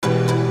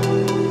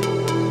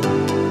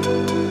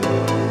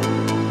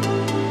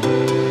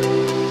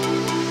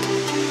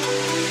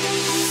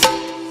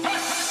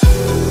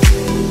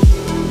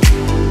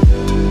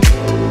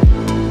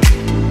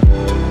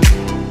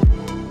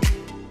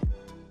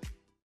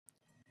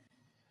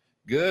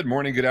Good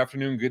morning, good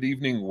afternoon, good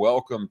evening.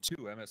 Welcome to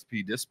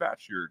MSP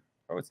Dispatch.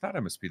 It's not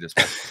MSP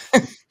Dispatch.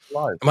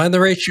 Live. Am I on the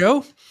right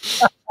show?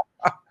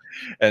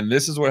 And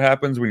this is what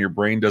happens when your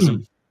brain doesn't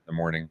in the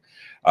morning.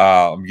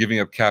 I'm giving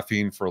up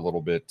caffeine for a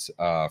little bit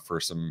for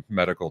some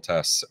medical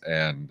tests,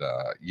 and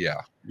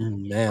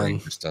brain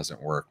just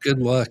doesn't work. Good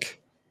luck.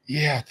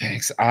 Yeah,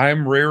 thanks.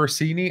 I'm Ray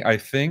Rossini, I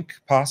think,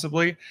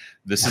 possibly.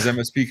 This is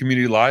MSP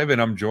Community Live,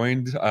 and I'm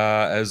joined,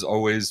 as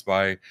always,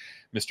 by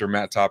Mr.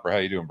 Matt Topper. How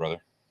you doing, brother?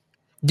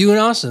 Doing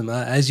awesome.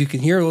 As you can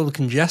hear, a little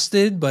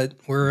congested, but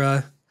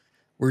we're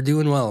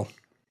doing well.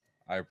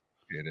 I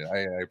appreciate it. I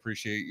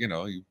appreciate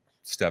you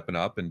stepping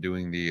up and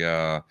doing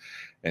the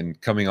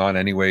and coming on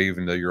anyway,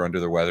 even though you're under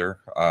the weather.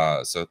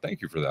 So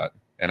thank you for that.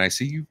 And I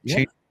see you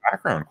changed the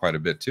background quite a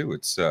bit too.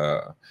 It's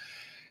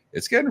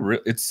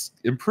it's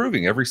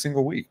improving every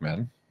single week,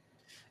 man.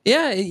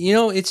 Yeah,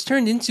 it's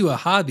turned into a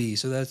hobby.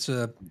 So that's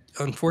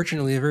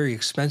unfortunately a very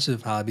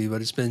expensive hobby,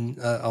 but it's been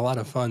a lot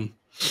of fun.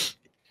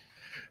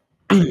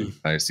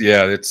 Nice.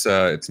 Yeah,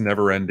 it's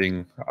never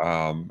ending.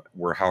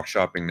 We're house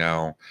shopping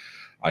now.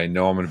 I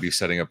know I'm going to be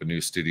setting up a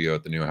new studio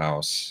at the new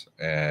house,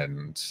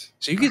 and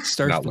so you get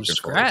started from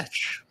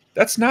scratch.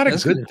 That's not a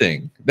good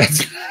thing.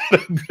 That's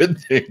not a good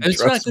thing.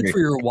 It's not good for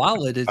your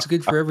wallet. It's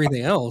good for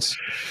everything else.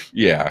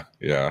 Yeah.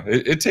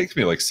 It takes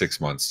me like 6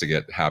 months to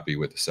get happy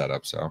with the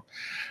setup. So,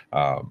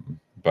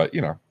 but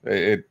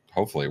it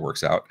hopefully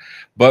works out.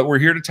 But we're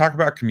here to talk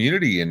about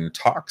community and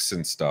talks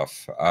and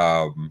stuff.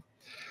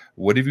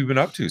 What have you been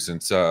up to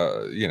since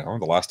the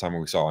last time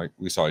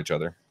we saw each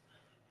other?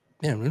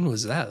 Man, when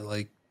was that?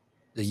 Like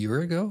a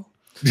year ago?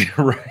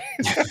 Right.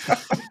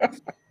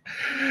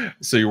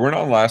 So you weren't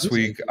on last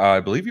week. I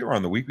believe you were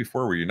on the week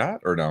before, were you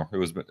not? Or no,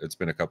 it's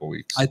been a couple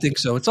weeks. I think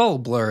so. It's all a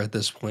blur at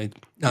this point.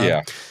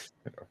 Yeah.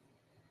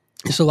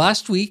 So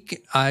last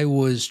week I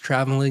was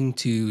traveling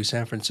to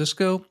San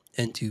Francisco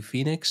and to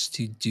Phoenix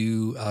to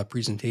do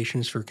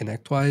presentations for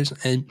ConnectWise.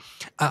 And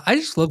I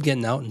just love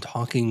getting out and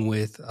talking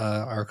with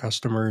our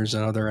customers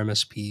and other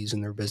MSPs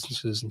and their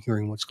businesses and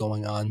hearing what's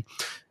going on.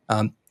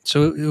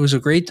 So it was a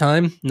great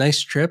time.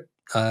 Nice trip.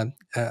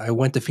 I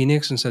went to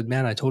Phoenix and said,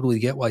 man, I totally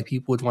get why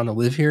people would want to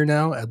live here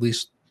now, at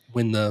least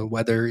when the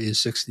weather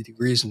is 60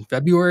 degrees in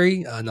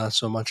February, not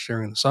so much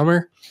during the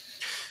summer.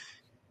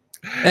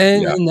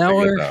 And now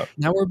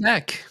we're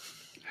back.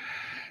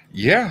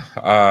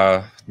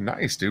 Yeah.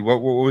 Nice, dude.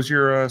 What was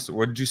your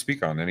what did you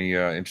speak on? Any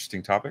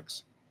interesting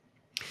topics?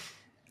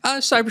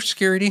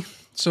 Cybersecurity.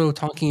 So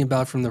talking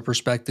about from the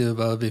perspective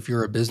of if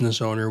you're a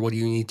business owner, what do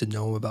you need to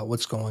know about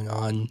what's going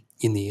on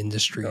in the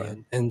industry?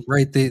 And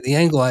right, the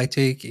angle I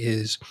take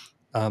is,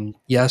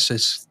 yes,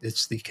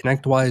 it's the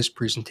ConnectWise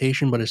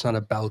presentation, but it's not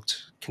about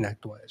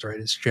ConnectWise, right?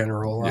 It's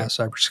general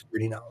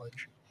cybersecurity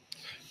knowledge.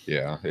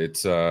 Yeah,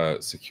 it's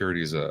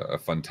security is a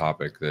fun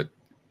topic that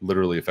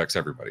literally affects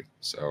everybody.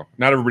 So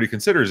not everybody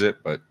considers it,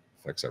 but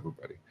affects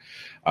everybody.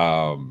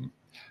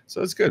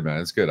 So it's good,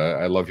 man. It's good.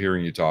 I love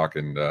hearing you talk,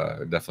 and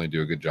definitely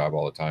do a good job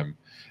all the time.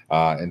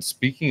 And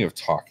speaking of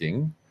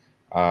talking,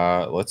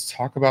 let's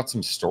talk about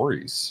some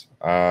stories.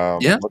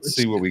 Let's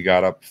see what we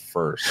got up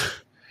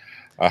first.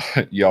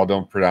 Y'all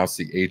don't pronounce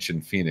the H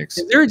in Phoenix.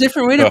 Is there a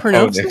different way to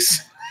pronounce it?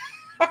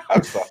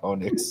 The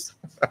Onyx.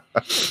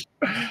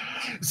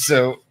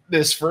 So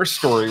this first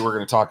story we're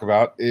going to talk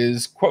about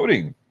is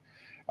quoting.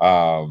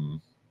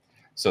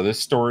 So this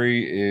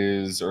story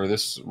is, or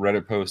this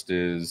Reddit post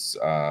is,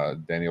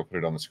 Daniel put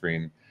it on the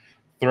screen.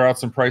 Throw out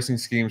some pricing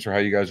schemes for how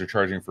you guys are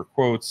charging for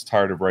quotes.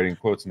 Tired of writing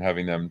quotes and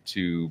having them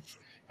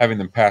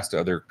pass to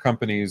other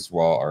companies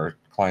while our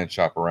clients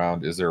shop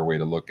around. Is there a way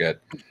to lock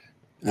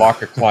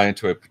a client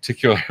to a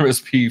particular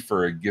MSP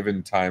for a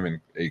given time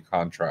in a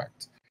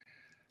contract?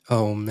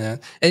 Oh man!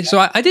 And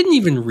so I didn't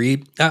even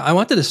read. I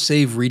wanted to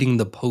save reading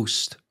the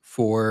post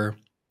for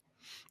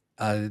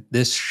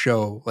this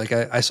show. Like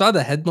I saw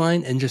the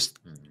headline and just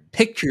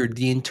pictured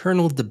the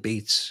internal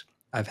debates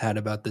I've had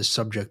about this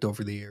subject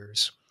over the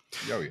years.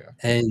 Oh yeah.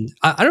 And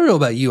I don't know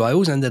about you. I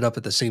always ended up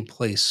at the same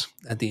place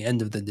at the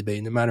end of the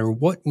debate. No matter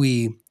what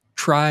we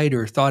tried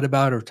or thought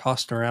about or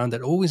tossed around,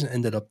 it always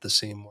ended up the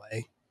same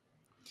way.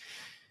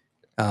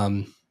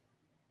 And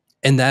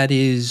that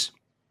is,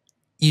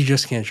 you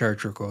just can't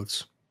charge for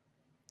quotes.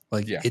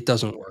 It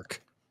doesn't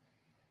work.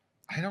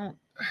 I don't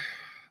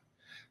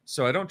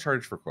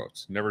charge for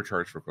quotes. Never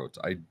charge for quotes.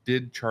 I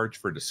did charge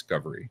for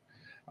discovery.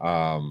 You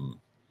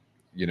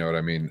know what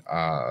I mean?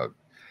 I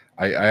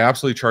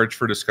absolutely charge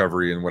for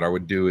discovery. And what I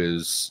would do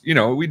is,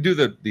 we do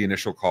the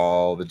initial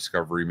call, the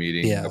discovery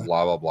meeting, the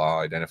blah, blah, blah,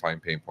 identifying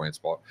pain points,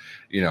 blah,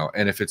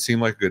 and if it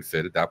seemed like a good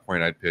fit at that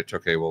point, I'd pitch,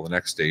 okay, well, the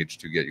next stage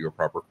to get you a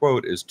proper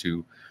quote is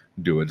to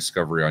do a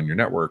discovery on your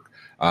network.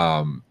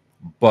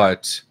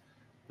 But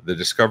the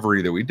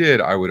discovery that we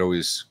did, I would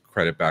always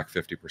credit back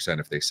 50%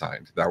 if they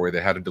signed. That way they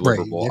had a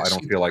deliverable. Right. I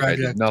don't feel like I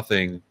did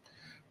nothing,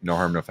 no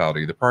harm, no foul to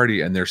either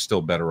party. And they're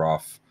still better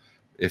off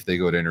if they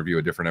go to interview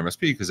a different MSP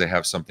because they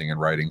have something in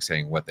writing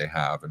saying what they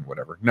have and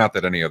whatever. Not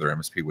that any other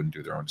MSP wouldn't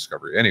do their own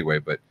discovery anyway,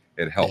 but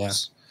it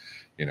helps,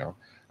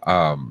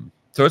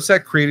 So it's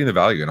that creating the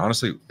value. And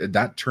honestly,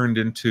 that turned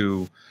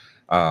into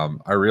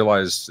I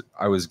realized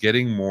I was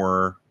getting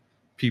more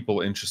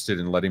people interested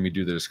in letting me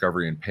do the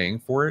discovery and paying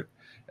for it,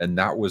 and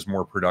that was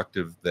more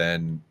productive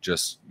than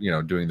just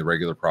doing the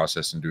regular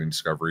process and doing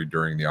discovery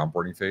during the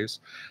onboarding phase.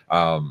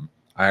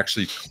 I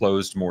actually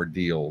closed more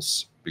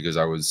deals because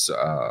I was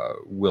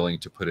willing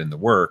to put in the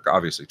work,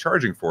 obviously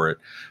charging for it.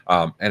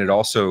 And it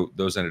also,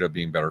 those ended up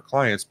being better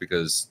clients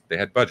because they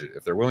had budget.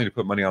 If they're willing to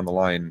put money on the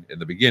line in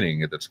the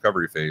beginning at the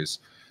discovery phase,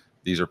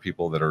 these are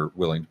people that are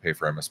willing to pay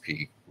for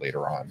MSP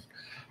later on.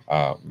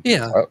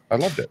 Yeah. I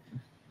loved it.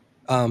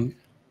 Um,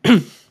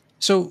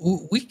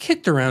 so we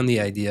kicked around the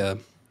idea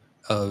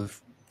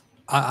of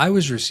I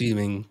was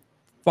receiving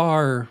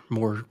far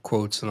more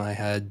quotes than I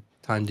had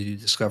time to do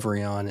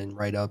discovery on and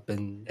write up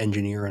and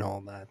engineer and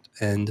all that.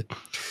 And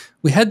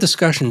we had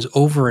discussions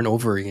over and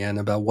over again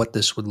about what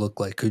this would look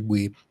like. Could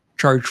we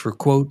charge for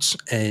quotes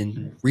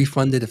and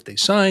refund it if they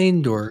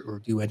signed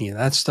or do any of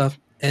that stuff?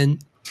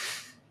 And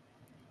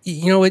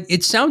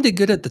it sounded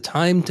good at the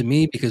time to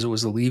me because it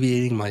was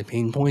alleviating my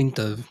pain point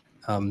of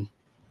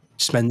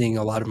spending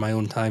a lot of my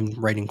own time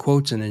writing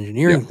quotes and Yeah,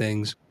 engineering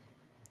things.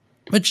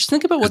 But just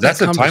think about because what that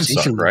that's a time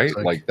conversation suck, looks right?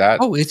 like. Like that.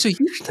 Oh, it's a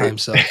huge It, time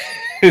suck.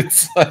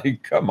 it's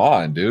like, come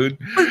on, dude.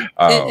 But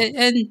Um,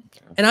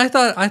 and I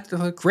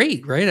thought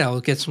great, right?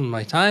 I'll get some of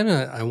my time.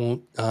 I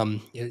won't.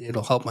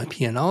 It'll help my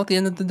P&L at the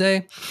end of the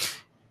day.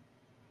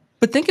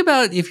 But think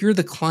about if you're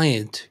the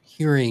client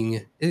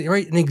hearing,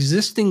 right, an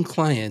existing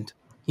client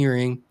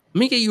hearing. Let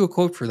me get you a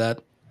quote for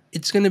that.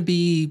 It's going to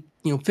be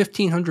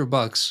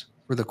 $1,500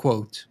 for the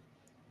quote,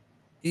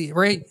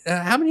 right?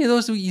 How many of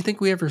those do you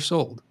think we ever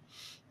sold?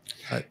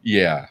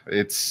 yeah,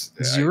 it's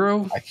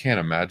Zero. I can't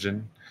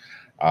imagine.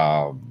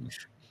 Um,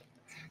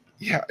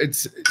 yeah,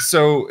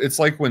 it's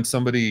like when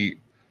somebody.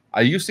 I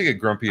used to get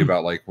grumpy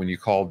about like when you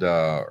called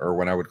or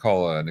when I would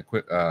call an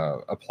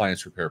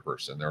appliance repair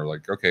person. They're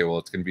like, okay, well,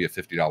 it's going to be a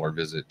 $50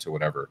 visit to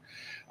whatever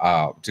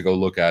to go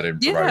look at it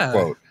and provide a Yeah,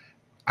 quote.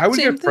 I would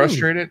same get thing.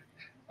 frustrated.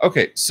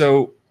 Okay,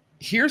 so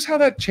here's how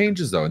that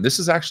changes though, and this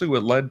is actually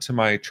what led to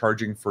my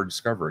charging for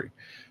discovery.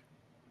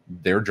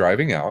 They're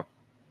driving out,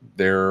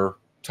 they're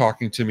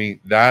talking to me.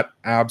 That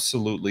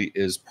absolutely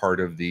is part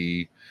of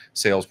the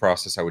sales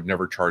process. I would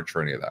never charge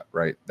for any of that,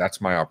 right?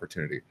 That's my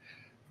opportunity.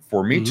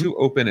 For me Mhm. to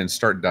open and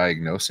start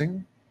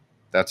diagnosing,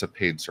 that's a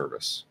paid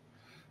service.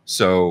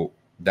 So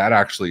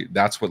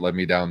that's what led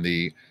me down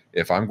the,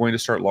 if I'm going to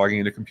start logging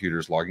into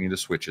computers, logging into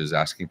switches,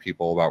 asking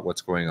people about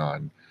what's going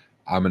on,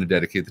 I'm going to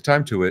dedicate the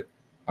time to it.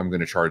 I'm going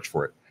to charge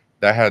for it.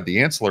 That had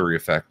the ancillary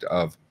effect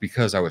of,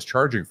 because I was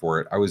charging for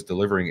it, I was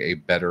delivering a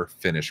better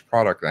finished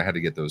product. I had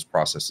to get those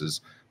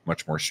processes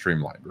much more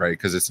streamlined, right?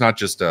 Because it's not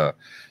just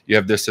you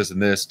have this,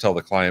 and this, tell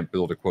the client,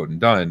 build a quote and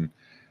done.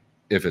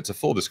 If it's a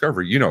full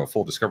discovery, a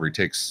full discovery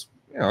takes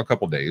a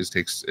couple days.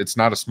 It's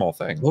not a small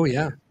thing. Oh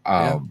yeah,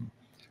 yeah.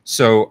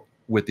 So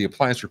with the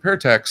appliance repair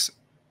techs,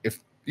 if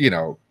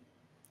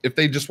if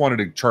they just wanted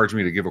to charge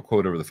me to give a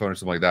quote over the phone or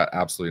something like that,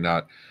 absolutely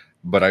not.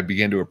 But I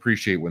began to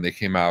appreciate when they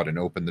came out and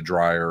opened the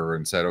dryer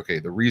and said, okay,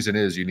 the reason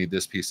is you need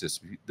this piece,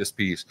 this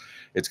piece.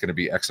 It's going to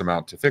be X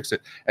amount to fix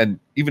it. And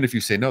even if you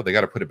say no, they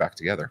got to put it back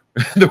together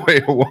the way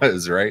it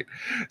was, right?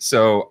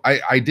 So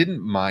I didn't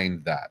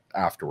mind that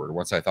afterward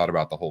once I thought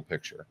about the whole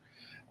picture.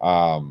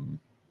 Um,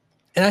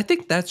 And I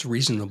think that's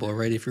reasonable,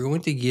 right? If you're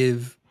going to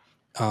give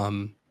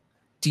um,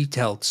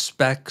 detailed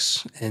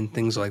specs and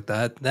things like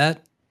that,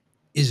 that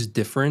is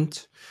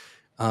different.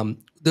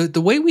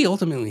 The way we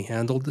ultimately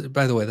handled it,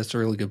 by the way, that's a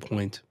really good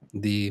point.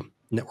 The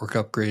network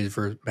upgrade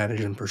for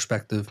management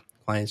perspective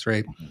clients,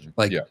 right?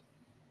 Like yeah,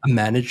 a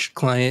managed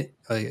client,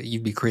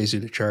 you'd be crazy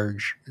to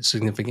charge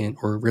significant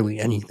or really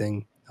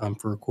anything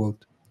for a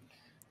quote.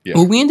 yeah,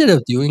 What we ended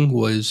up doing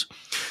was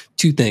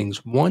two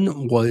things.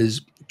 One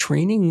was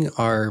training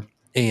our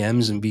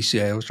AMs and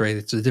BCIOs, right?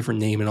 It's a different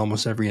name in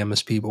almost every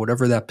MSP, but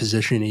whatever that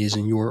position is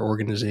in your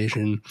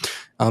organization,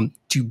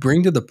 to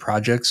bring to the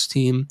projects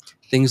team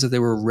things that they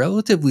were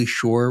relatively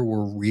sure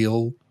were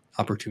real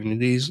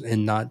opportunities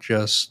and not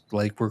just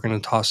like we're going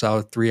to toss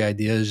out three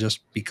ideas just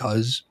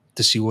because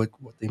to see what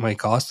they might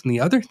cost. And the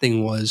other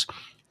thing was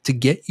to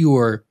get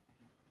your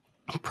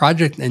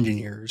project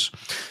engineers,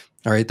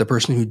 all right, the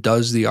person who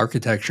does the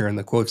architecture and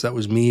the quotes, that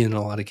was me in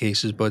a lot of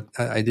cases, but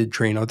I did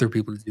train other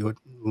people to do it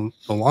in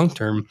the long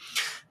term,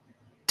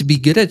 to be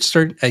good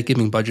at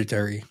giving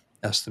budgetary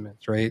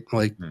estimates, right?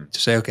 Like hmm, to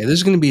say, okay, this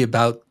is going to be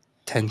about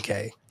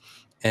 10K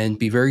and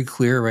be very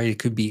clear, right? It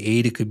could be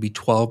 8, it could be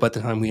 12 by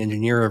the time we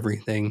engineer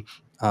everything.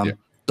 yeah.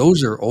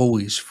 Those are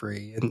always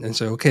free. And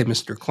so, okay,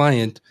 Mr.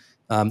 Client,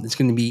 it's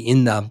going to be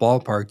in that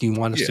ballpark. Do you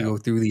want us to Yeah. go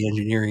through the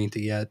engineering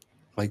to get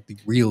like the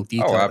real Oh,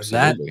 detail? And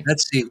that absolutely. that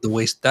saved the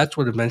waste. That's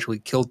what eventually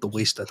killed the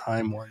waste of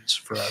time ones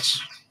for us.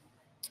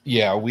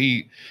 Yeah,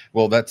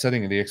 well, that's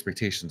setting the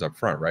expectations up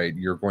front, right?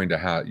 You're going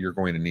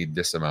to need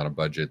this amount of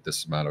budget,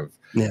 this amount of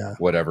Yeah.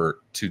 whatever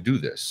to do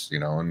this,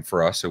 and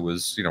for us it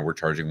was, we're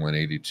charging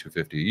 180,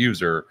 250 a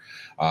user.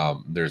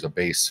 There's a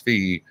base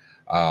fee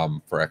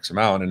for X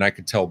amount, and I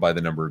could tell by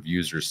the number of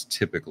users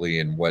typically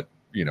and what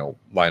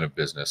line of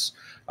business,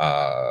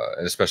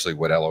 and especially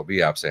what LOB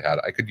apps they had,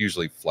 I could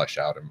usually flesh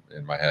out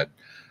in my head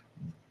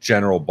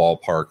general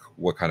ballpark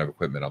what kind of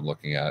equipment I'm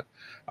looking at,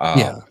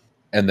 Yeah.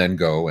 and then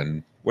go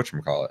and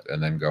whatchamacallit,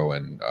 and then go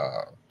and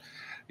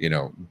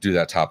do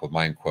that top of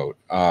mind quote.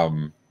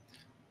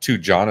 To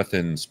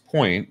Jonathan's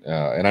point,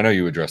 and I know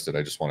you addressed it,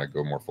 I just want to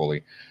go more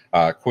fully.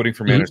 Quoting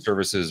for managed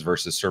services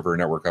versus server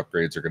network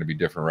upgrades are going to be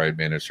different, right?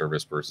 Managed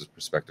service versus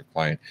prospective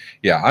client.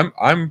 Yeah,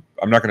 I'm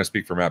not going to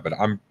speak for Matt, but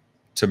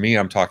to me,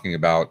 I'm talking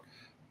about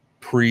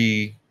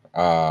pre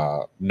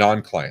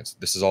non-clients.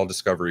 This is all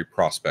discovery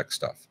prospect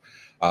stuff.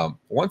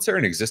 Once they're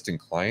an existing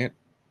client,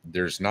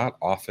 there's not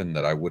often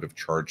that I would have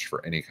charged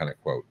for any kind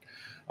of quote.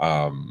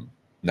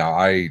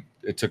 Now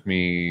it took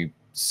me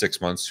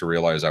 6 months to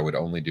realize I would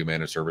only do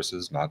managed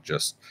services, not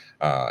just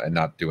and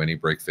not do any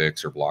break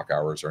fix or block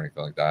hours or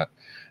anything like that.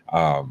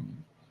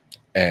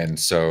 And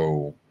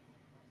so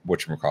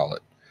whatchamacallit,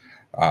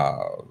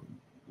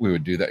 we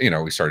would do that.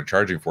 We started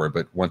charging for it,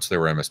 but once they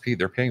were MSP,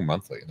 they're paying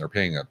monthly, and they're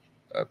paying a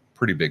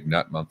pretty big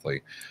nut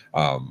monthly.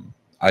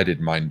 I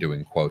didn't mind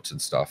doing quotes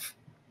and stuff,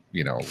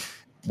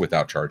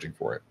 without charging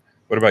for it.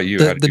 What about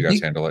you? How did you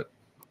guys handle it?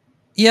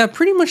 Yeah,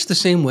 pretty much the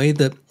same way.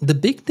 The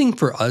big thing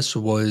for us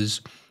was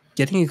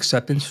getting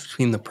acceptance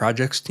between the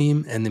projects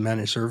team and the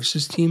managed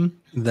services team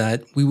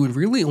that we would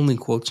really only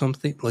quote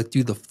something, like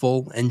do the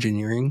full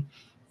engineering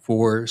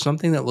for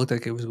something that looked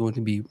like it was going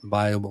to be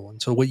viable. And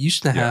so what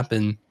used to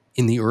happen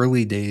in the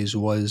early days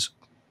was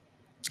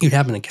you'd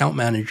have an account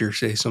manager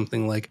say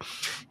something like,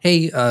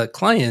 "Hey,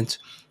 client,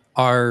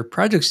 our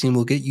projects team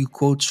will get you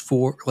quotes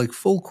for like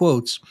full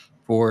quotes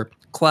for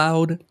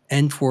cloud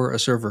and for a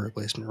server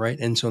replacement," right?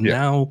 And so Yeah.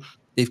 now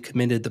they've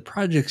committed the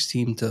projects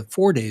team to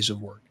 4 days of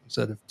work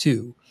instead of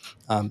two.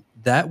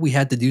 That we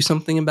had to do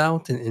something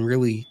about and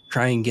really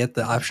try and get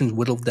the options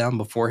whittled down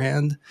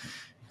beforehand.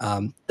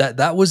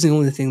 That was the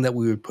only thing that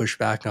we would push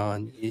back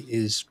on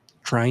is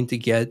trying to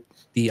get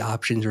the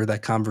options or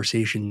that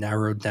conversation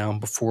narrowed down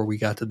before we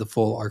got to the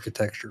full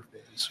architecture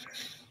phase.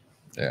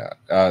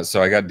 Yeah.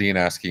 So I got Dean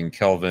asking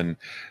Kelvin.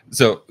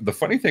 So the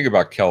funny thing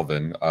about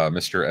Kelvin,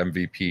 Mr.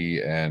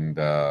 MVP and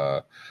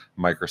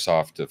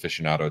Microsoft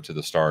aficionado to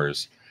the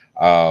stars,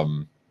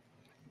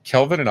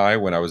 Kelvin and I,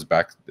 when I was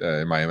back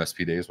in my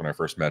MSP days, when I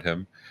first met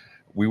him,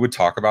 we would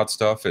talk about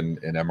stuff in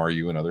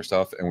MRU and other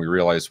stuff, and we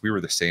realized we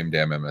were the same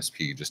damn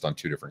MSP, just on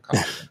two different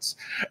continents.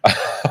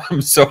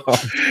 So,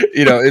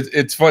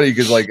 it's funny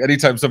because like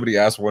anytime somebody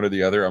asks one or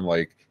the other, I'm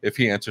like, if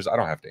he answers, I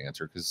don't have to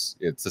answer because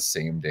it's the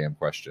same damn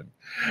question.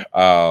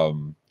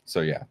 So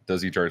yeah,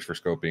 does he charge for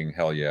scoping?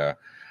 Hell yeah.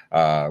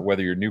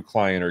 Whether you're new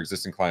client or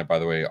existing client, by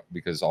the way,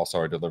 because also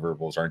our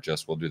deliverables aren't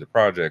just we'll do the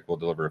project, we'll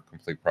deliver a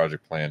complete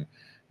project plan,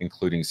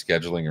 including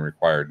scheduling and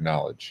required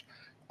knowledge.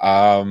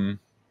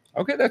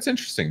 Okay, that's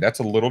interesting. That's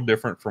a little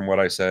different from what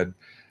I said.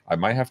 I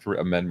might have to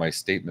amend my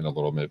statement a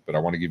little bit, but I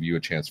want to give you a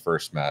chance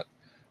first, Matt.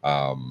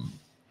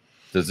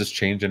 Does this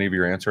change any of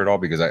your answer at all?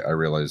 Because I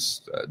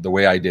realize the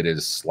way I did it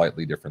is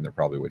slightly different than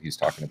probably what he's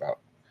talking about.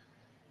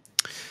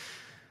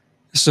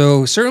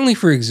 So certainly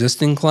for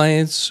existing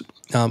clients,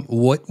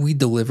 what we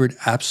delivered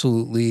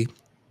absolutely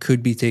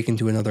could be taken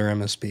to another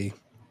MSP.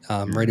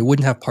 Right, it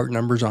wouldn't have part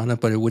numbers on it,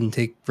 but it wouldn't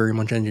take very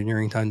much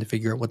engineering time to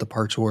figure out what the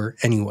parts were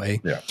anyway.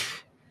 Yeah.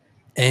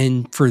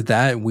 And for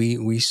that,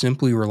 we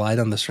simply relied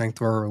on the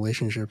strength of our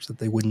relationships that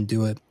they wouldn't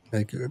do it.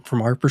 Like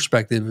from our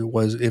perspective, it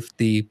was if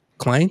the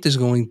client is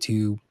going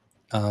to,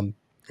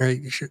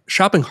 right,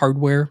 shopping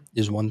hardware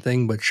is one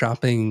thing, but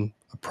shopping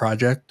a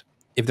project,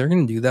 if they're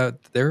going to do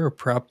that, they're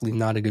probably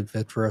not a good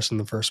fit for us in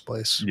the first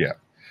place. Yeah.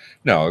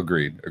 No,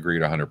 agreed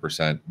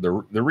 100%.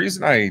 The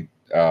reason I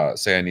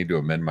say I need to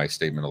amend my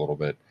statement a little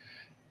bit,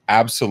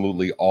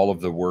 absolutely all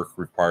of the work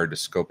required to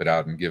scope it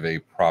out and give a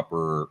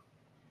proper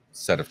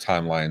set of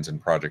timelines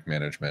and project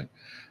management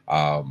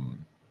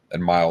and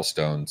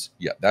milestones.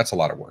 Yeah, that's a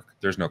lot of work.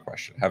 There's no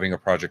question. Having a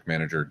project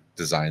manager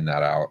design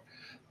that out,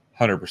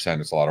 100%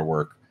 it's a lot of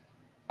work.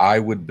 I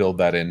would build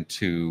that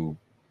into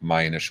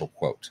my initial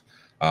quote.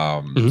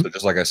 So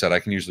just like I said, I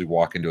can usually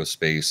walk into a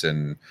space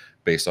and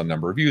based on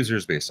number of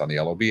users, based on the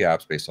LOB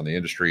apps, based on the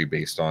industry,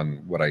 based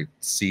on what I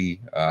see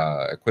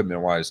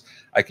equipment wise,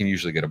 I can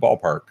usually get a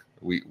ballpark.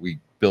 We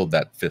build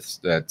that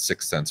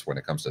sixth sense when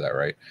it comes to that,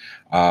 right?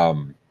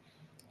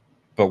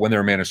 But when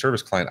they're a managed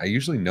service client, I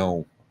usually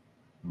know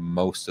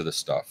most of the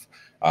stuff.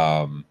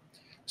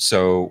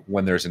 So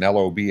when there's an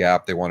LOB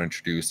app they want to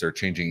introduce, they're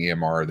changing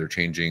EMR, they're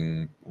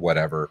changing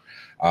whatever.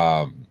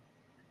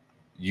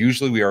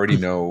 Usually we already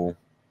know,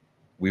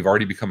 we've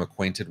already become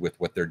acquainted with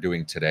what they're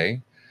doing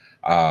today.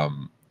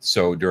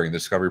 So during the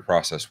discovery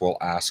process, we'll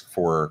ask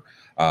for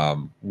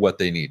what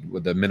they need,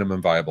 what the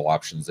minimum viable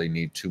options they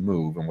need to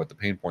move and what the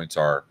pain points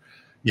are.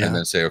 Yeah. And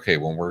then say, okay,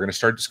 when we're going to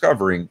start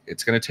discovering,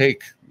 it's going to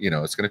take,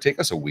 it's going to take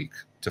us a week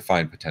to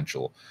find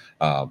potential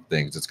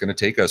things. It's going to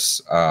take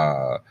us,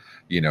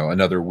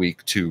 another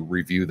week to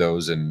review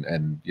those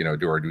and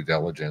do our due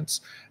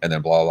diligence and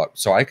then blah, blah, blah.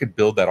 So I could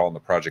build that all in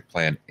the project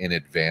plan in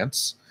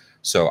advance.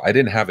 So I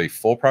didn't have a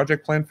full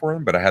project plan for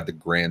them, but I had the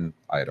grand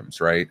items,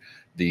 right?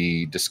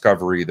 the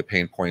discovery, the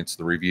pain points,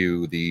 the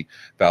review, the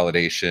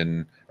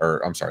validation,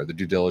 or I'm sorry, the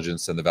due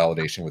diligence and the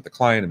validation with the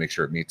client to make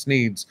sure it meets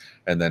needs,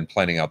 and then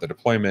planning out the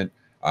deployment.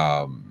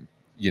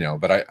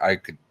 But I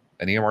could,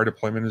 an EMR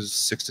deployment is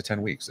 6 to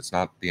 10 weeks. It's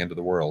not the end of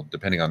the world,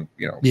 depending on,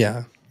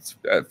 Yeah.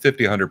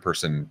 50, 100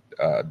 person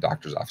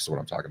doctor's office is what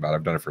I'm talking about.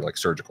 I've done it for like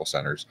surgical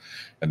centers,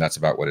 and that's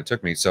about what it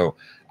took me. So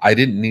I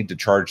didn't need to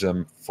charge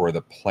them for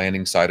the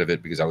planning side of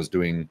it because I was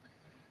doing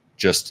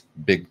just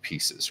big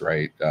pieces,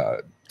 right?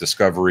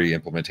 Discovery,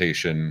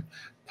 implementation,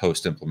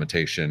 post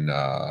implementation,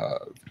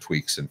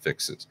 tweaks and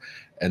fixes.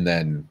 And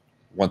then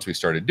once we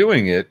started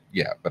doing it,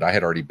 but I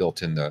had already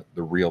built in the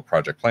real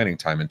project planning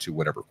time into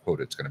whatever quote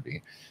it's going to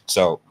be.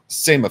 So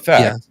same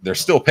effect, they're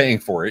still paying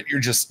for it. You're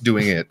just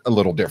doing it a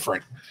little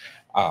different.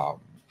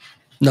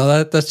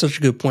 No, that's such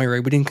a good point,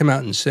 right? We didn't come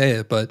out and say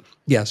it, but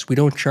yes, we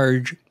don't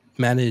charge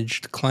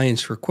managed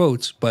clients for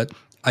quotes, but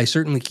I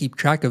certainly keep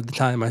track of the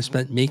time I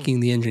spent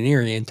making the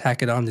engineering and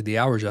tack it onto the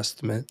hours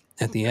estimate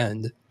at the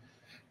end.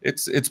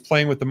 It's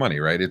playing with the money,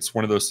 right? It's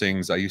one of those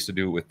things. I used to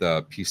do it with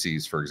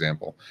PCs, for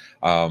example.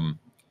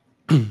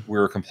 We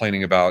were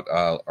complaining about,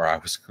 or I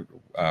was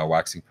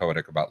waxing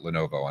poetic about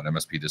Lenovo on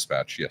MSP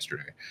Dispatch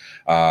yesterday,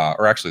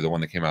 or actually the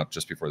one that came out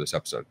just before this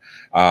episode.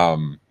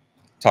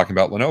 Talking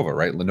about Lenovo,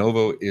 right?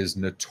 Lenovo is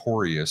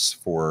notorious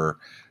for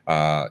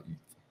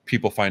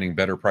people finding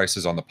better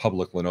prices on the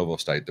public Lenovo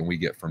site than we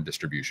get from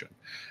distribution.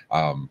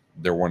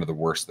 They're one of the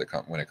worst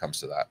when it comes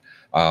to that.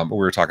 But we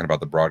were talking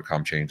about the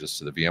Broadcom changes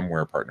to the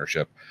VMware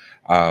partnership.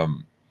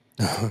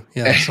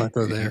 Let's not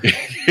go there.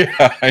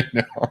 Yeah, I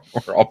know.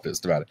 We're all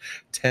pissed about it.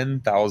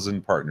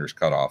 10,000 partners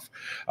cut off,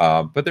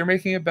 but they're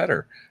making it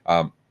better.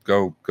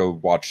 Go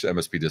watch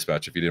MSP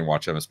Dispatch if you didn't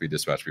watch MSP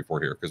Dispatch before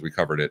here, because we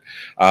covered it.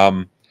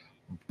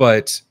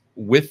 But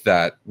with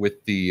that,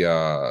 with the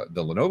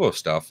Lenovo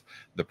stuff,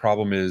 the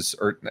problem is,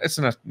 or it's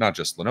not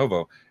just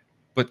Lenovo,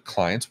 but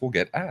clients will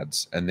get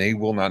ads and they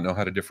will not know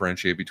how to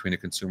differentiate between a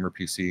consumer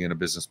PC and a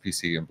business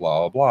PC and blah,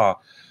 blah, blah.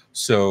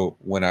 So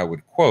when I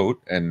would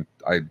quote, and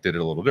I did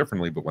it a little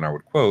differently, but when I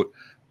would quote,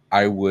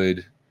 I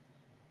would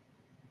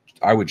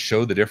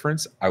show the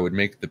difference. I would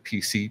make the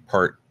PC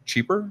part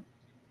cheaper,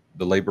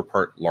 the labor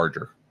part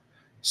larger.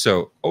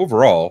 So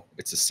overall,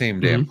 it's the same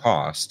damn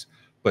cost,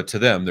 but to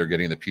them, they're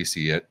getting the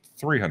PC at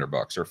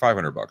 $300 or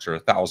 $500 or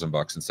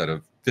 $1,000 instead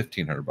of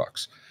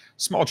 $1,500.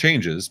 Small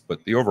changes,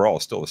 but the overall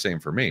is still the same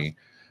for me.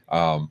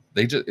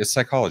 It's a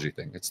psychology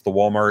thing. It's the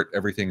Walmart,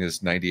 everything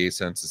is 98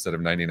 cents instead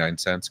of 99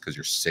 cents because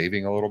you're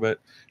saving a little bit.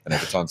 And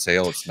if it's on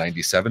sale, it's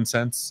 97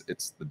 cents.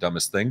 It's the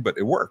dumbest thing, but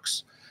it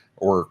works.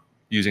 Or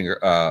using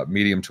a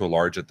medium to a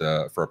large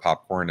for a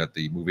popcorn at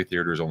the movie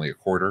theater is only a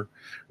quarter,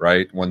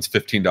 right? One's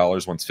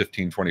 $15, one's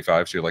 $15.25.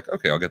 So you're like,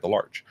 okay, I'll get the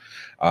large.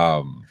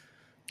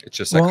 It's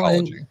just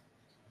psychology. Well,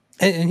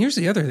 and here's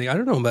the other thing. I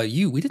don't know about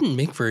you. We didn't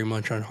make very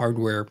much on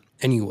hardware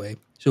anyway.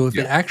 So if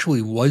it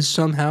actually was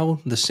somehow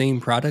the same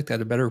product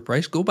at a better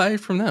price, go buy it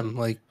from them.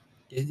 Like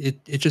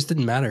it just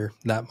didn't matter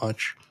that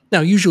much. Now,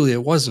 usually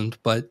it wasn't,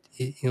 but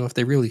if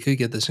they really could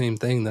get the same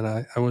thing, then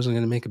I wasn't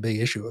going to make a big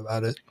issue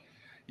about it.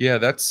 Yeah,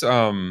 that's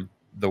the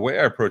way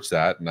I approach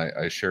that, and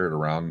I share it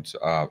around.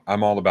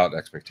 I'm all about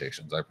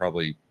expectations. I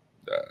probably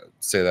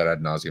say that ad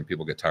nauseum.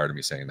 People get tired of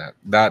me saying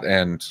that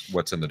and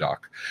what's in the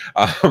doc.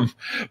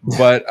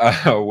 But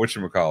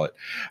whatchamacallit.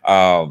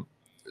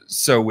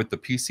 So with the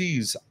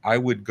PCs, I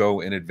would go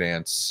in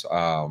advance.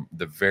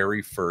 The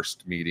very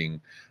first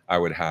meeting I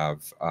would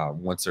have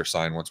once they're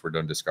signed, once we're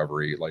done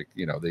discovery, like,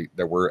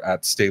 that we're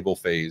at stable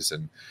phase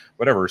and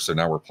whatever. So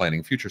now we're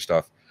planning future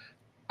stuff.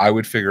 I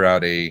would figure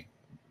out a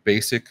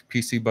basic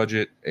PC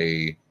budget,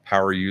 a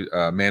power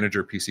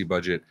manager PC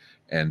budget,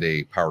 and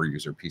a power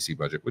user PC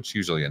budget, which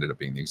usually ended up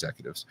being the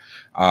executives.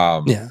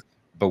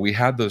 But we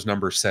had those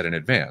numbers set in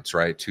advance,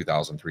 right?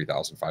 2,000,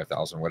 3,000,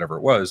 5,000, whatever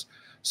it was.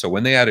 So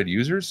when they added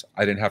users,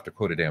 I didn't have to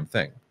quote a damn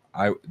thing.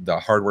 The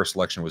hardware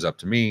selection was up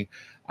to me.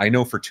 I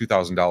know for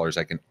 $2,000,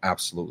 I can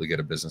absolutely get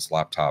a business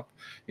laptop,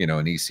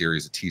 an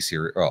E-series, a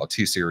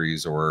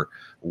T-series or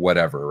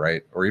whatever,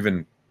 right? Or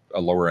even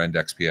a lower end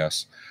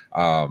XPS.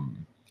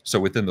 So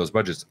within those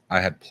budgets, I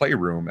had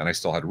playroom and I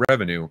still had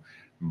revenue,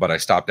 but I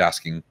stopped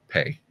asking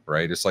pay,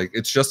 right?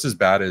 It's just as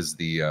bad as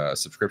the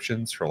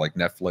subscriptions for like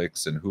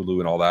Netflix and Hulu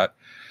and all that.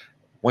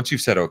 Once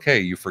you've said okay,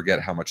 you forget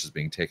how much is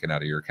being taken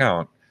out of your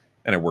account,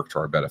 and it worked to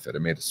our benefit.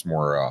 It made us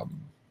more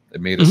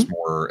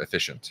more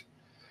efficient.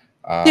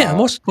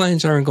 Most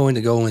clients aren't going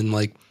to go and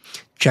like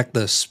check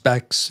the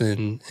specs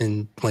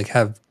and like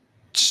have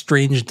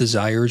strange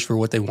desires for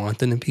what they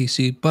want in a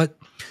PC. But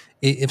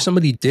if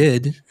somebody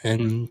did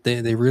and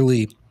they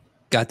really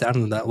got down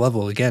to that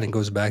level, again, it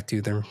goes back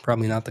to they're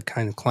probably not the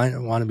kind of client I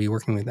want to be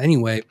working with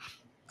anyway.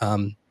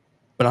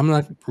 But I'm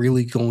not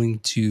really going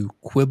to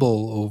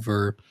quibble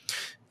over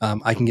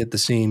I can get the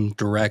same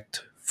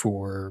direct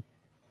for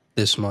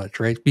this much,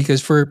 right?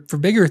 Because for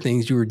bigger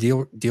things, you were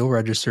deal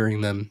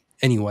registering them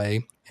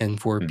anyway, and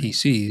for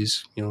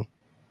PCs,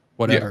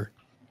 whatever.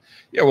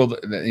 Yeah, well,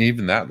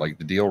 even that, like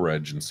the deal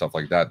reg and stuff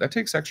like that,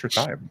 takes extra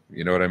time.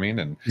 You know what I mean?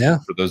 And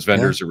for those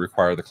vendors that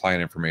require the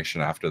client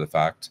information after the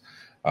fact,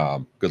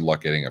 Good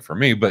luck getting it from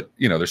me. But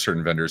there's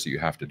certain vendors that you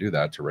have to do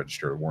that to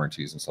register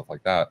warranties and stuff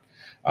like that.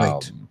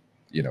 Right.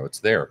 It's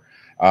there.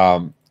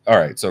 All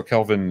right, so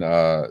Kelvin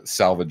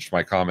salvaged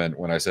my comment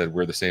when I said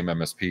we're the same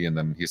MSP, and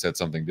then he said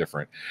something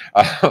different.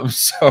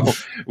 So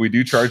we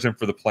do charge them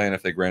for the plan.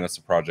 If they grant us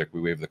a project,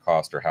 we waive the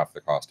cost or half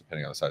the cost,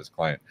 depending on the size of the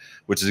client,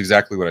 which is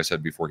exactly what I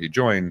said before he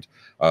joined.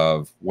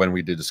 Of when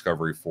we did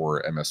discovery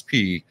for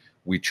MSP,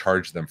 we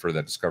charged them for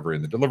that discovery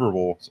and the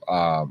deliverables,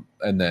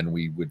 and then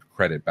we would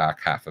credit back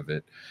half of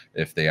it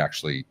if they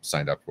actually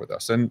signed up with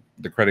us. And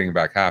the crediting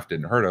back half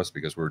didn't hurt us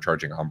because we were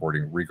charging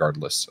onboarding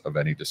regardless of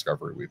any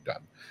discovery we've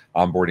done.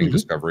 Onboarding and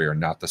discovery are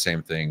not the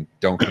same thing.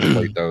 Don't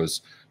conflate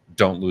those.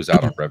 Don't lose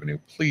out on revenue.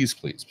 Please,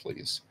 please,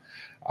 please.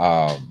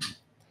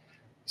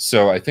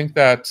 So I think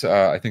that's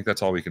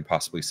all we can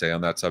possibly say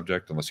on that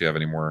subject, unless you have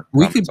any more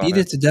We comments could beat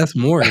it to death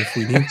more if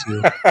we need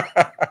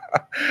to.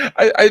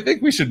 I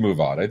think we should move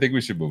on.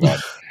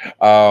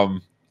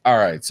 All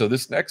right. So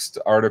this next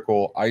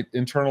article,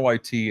 internal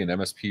IT and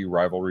MSP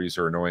rivalries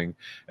are annoying.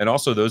 And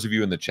also those of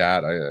you in the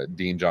chat,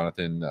 Dean,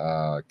 Jonathan,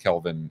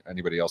 Kelvin,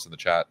 anybody else in the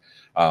chat,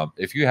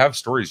 if you have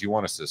stories you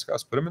want us to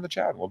discuss, put them in the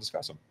chat and we'll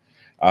discuss them.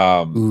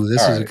 Ooh,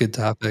 this all is a right. good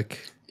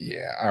topic.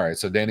 Yeah. All right.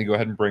 So Danny, go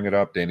ahead and bring it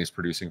up. Danny's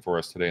producing for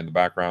us today in the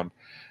background.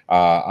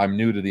 I'm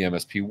new to the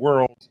MSP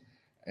world.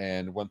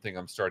 And one thing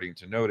I'm starting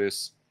to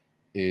notice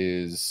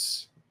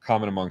is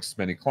common amongst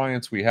many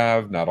clients we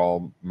have. Not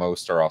all,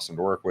 most are awesome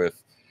to work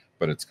with,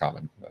 but it's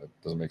common. That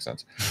doesn't make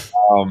sense.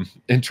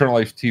 Internal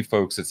IT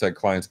folks that said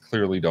clients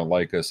clearly don't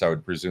like us, I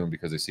would presume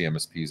because they see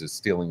MSPs as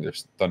stealing their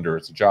thunder.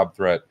 It's a job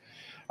threat.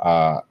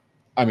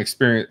 I've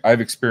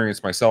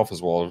experienced myself,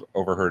 as well as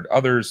overheard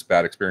others,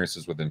 bad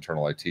experiences with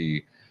internal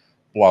IT,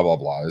 blah, blah,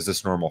 blah. Is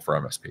this normal for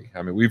MSP?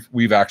 I mean,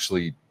 we've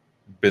actually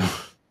been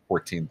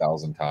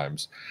 14,000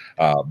 times,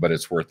 but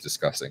it's worth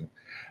discussing.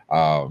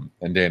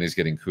 And Danny's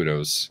getting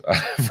kudos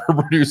for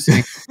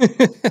producing.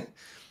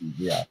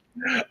 Yeah.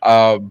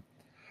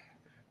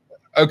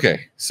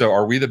 Okay. So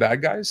are we the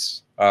bad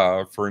guys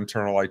for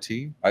internal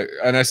IT?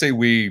 I say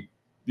we,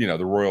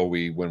 the royal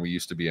we, when we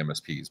used to be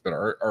MSPs, but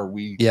are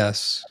we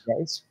Yes.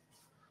 guys?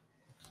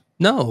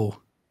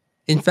 No.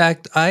 In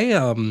fact,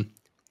 some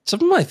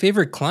of my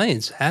favorite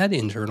clients had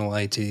internal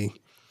IT.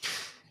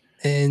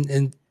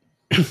 And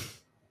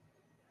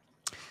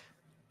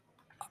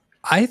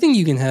I think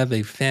you can have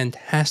a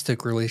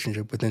fantastic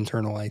relationship with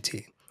internal IT,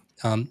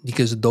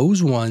 because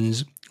those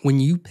ones, when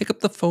you pick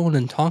up the phone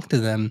and talk to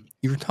them,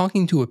 you're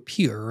talking to a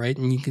peer, right?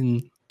 And you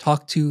can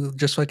talk to,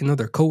 just like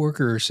another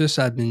coworker or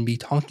sysadmin, be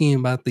talking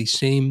about the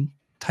same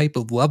type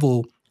of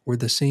level or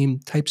the same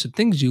types of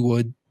things you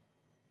would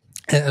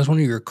as one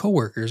of your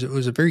coworkers. It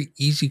was a very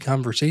easy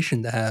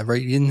conversation to have,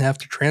 right? You didn't have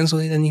to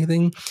translate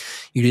anything.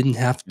 You didn't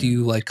have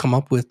to come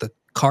up with a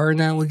car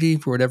analogy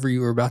for whatever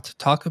you were about to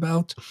talk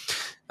about.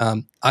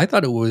 I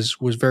thought it was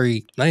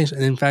very nice.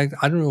 And in fact,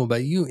 I don't know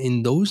about you,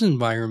 in those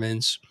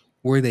environments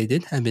where they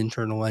did have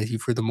internal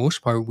IT, for the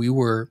most part, we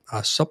were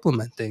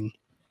supplementing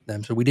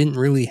them. So we didn't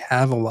really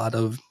have a lot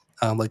of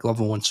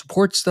level 1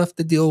 support stuff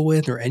to deal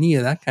with or any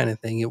of that kind of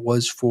thing. It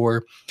was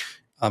for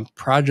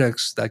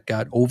projects that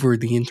got over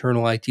the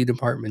internal IT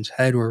department's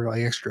head, or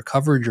like extra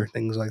coverage or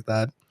things like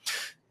that.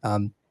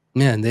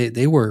 Man,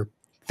 they were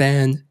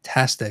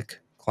fantastic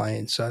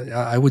clients.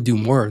 I would do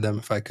more of them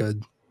if I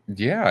could.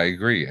 Yeah, I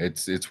agree.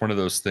 It's one of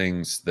those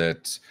things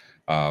that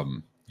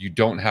you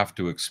don't have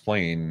to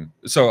explain.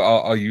 So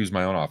I'll use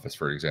my own office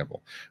for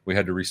example. We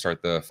had to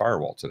restart the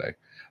firewall today.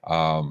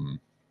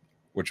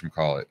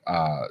 Whatchamacallit.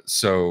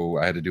 So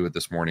I had to do it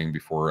this morning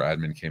before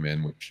admin came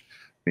in, which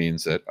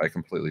means that I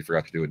completely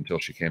forgot to do it until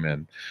she came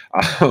in.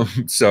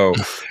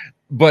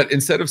 But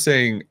instead of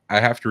saying I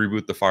have to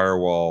reboot the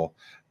firewall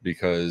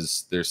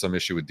because there's some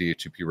issue with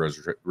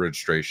DHCP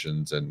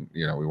registrations and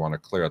we want to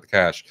clear out the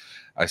cache,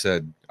 I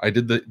said I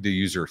did the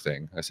user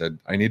thing. I said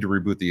I need to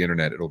reboot the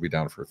internet. It'll be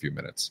down for a few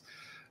minutes.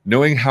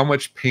 Knowing how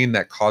much pain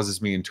that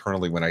causes me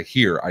internally when I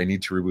hear I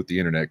need to reboot the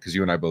internet, because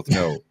you and I both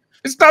know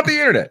it's not the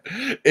internet.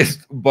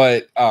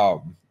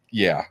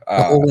 Yeah,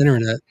 The whole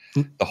internet.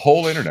 the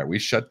whole internet. We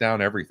shut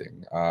down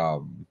everything.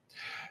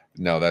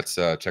 No, that's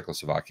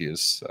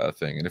Czechoslovakia's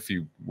thing. And if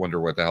you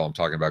wonder what the hell I'm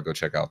talking about, go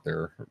check out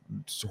their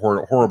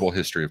horrible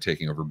history of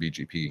taking over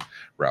BGP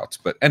routes.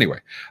 But anyway,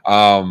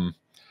 but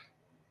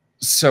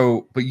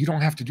you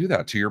don't have to do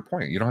that. To your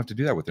point, you don't have to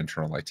do that with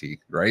internal IT,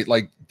 right?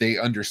 Like, they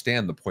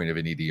understand the point of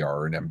an EDR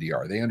or an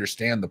MDR. They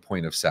understand the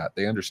point of SAT.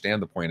 They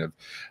understand the point of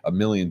a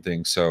million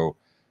things. So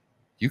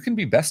you can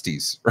be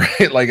besties,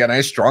 right? Like, and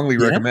I strongly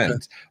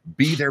recommend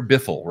be their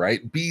biffle,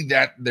 right? Be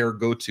that their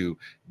go-to.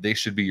 They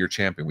should be your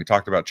champion. We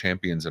talked about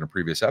champions in a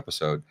previous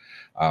episode.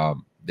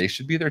 They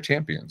should be their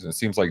champions. And it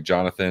seems like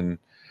Jonathan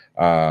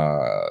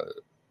has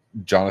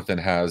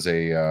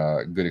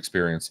a good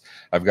experience.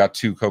 I've got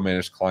 2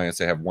 co-managed clients.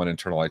 They have one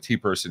internal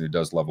IT person who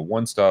does level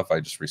 1 stuff. I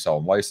just resell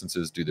them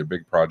licenses, do their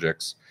big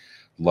projects.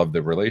 Love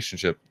the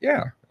relationship.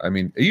 Yeah, I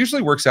mean, it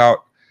usually works out.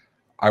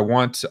 I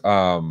want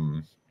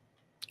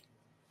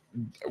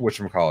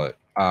whatchamacallit.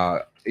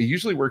 It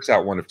usually works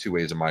out one of two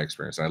ways in my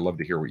experience, and I'd love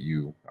to hear what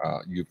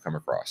you've come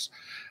across.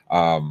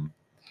 Um,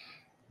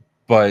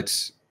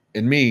 but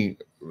in me,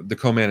 the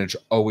co-manage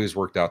always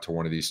worked out to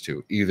one of these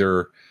two.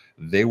 Either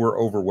they were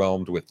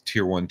overwhelmed with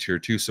tier 1, tier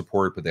 2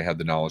 support, but they had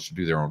the knowledge to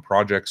do their own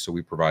projects, so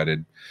we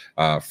provided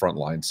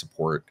frontline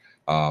support,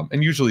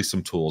 and usually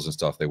some tools and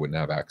stuff they wouldn't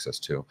have access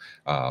to.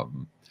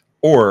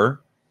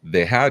 Or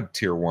they had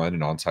tier 1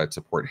 and on-site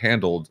support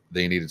handled.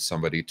 They needed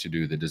somebody to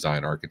do the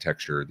design,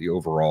 architecture, the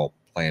overall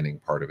planning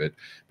part of it,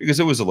 because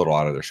it was a little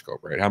out of their scope,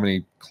 right? How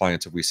many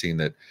clients have we seen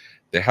that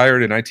they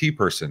hired an IT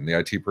person? The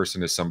IT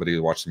person is somebody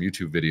who watched some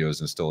YouTube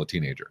videos and still a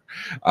teenager.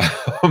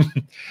 Um,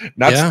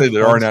 Not to Yeah, say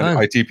there all the aren't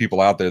time. IT people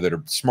out there that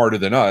are smarter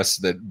than us,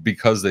 that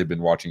because they've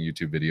been watching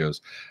YouTube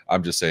videos.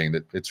 I'm just saying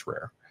that it's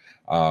rare.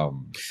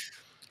 Um,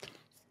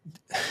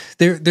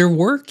 There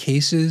were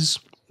cases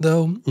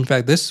though. In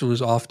fact, this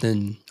was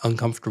often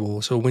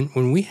uncomfortable. So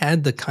when we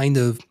had the kind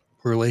of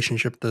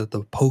relationship that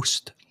the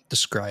post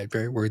described,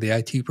 right, where the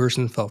IT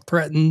person felt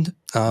threatened,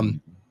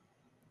 man,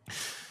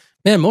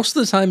 most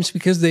of the time it's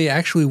because they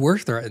actually were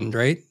threatened,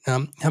 right?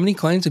 How many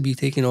clients have you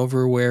taken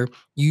over where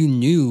you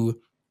knew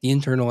the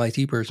internal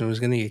IT person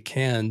was going to get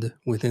canned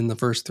within the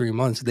first 3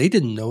 months? They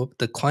didn't know it, but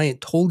the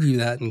client told you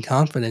that in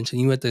confidence, and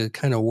you had to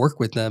kind of work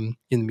with them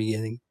in the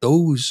beginning.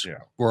 Those yeah,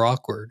 were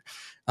awkward.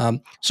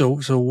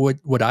 So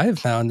what I have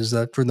found is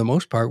that for the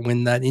most part,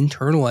 when that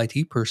internal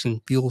IT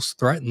person feels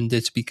threatened,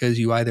 it's because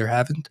you either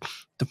haven't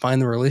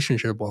defined the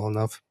relationship well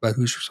enough about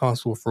who's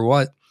responsible for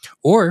what,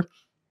 or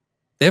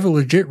they have a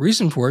legit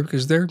reason for it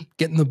because they're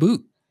getting the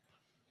boot.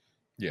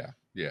 yeah.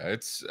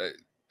 It's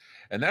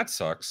and that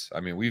sucks. I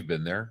mean, we've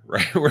been there,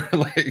 right? Where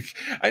like,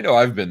 I know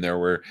I've been there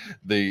where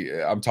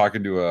I'm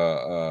talking to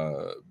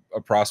a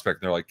prospect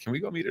and they're like, can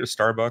we go meet at a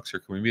Starbucks or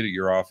can we meet at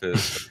your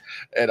office?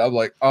 And I'm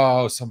like,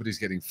 oh, somebody's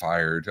getting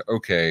fired.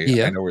 Okay, I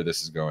Yeah. know where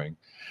this is going.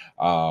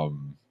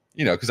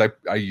 Because I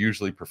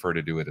usually prefer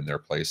to do it in their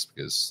place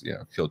because,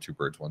 kill two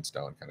birds, one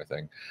stone kind of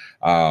thing.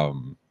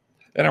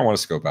 And I want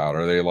to scope out,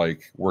 are they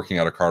like working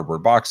out of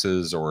cardboard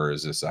boxes, or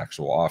is this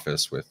actual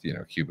office with,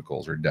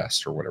 cubicles or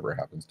desks or whatever it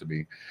happens to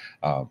be?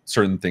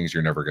 Certain things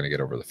you're never going to get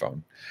over the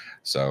phone.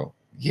 So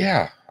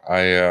yeah,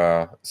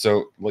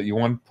 you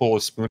want to pull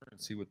a spooner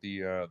and see what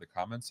the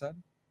comments said?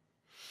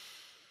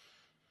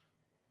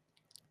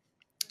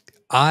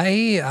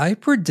 I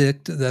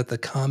predict that the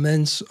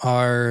comments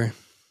are.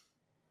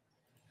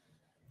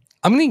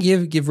 I'm going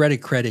to give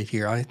Reddit credit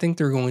here. I think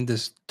they're going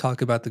to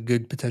talk about the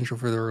good potential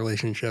for the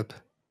relationship.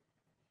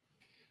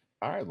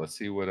 All right, let's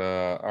see what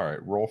all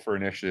right, roll for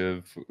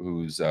initiative,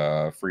 who's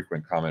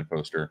frequent comment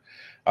poster.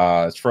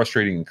 It's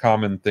frustrating and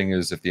common thing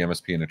is if the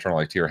MSP and internal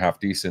IT are half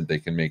decent, they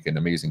can make an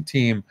amazing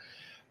team.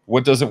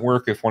 What doesn't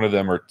work if one of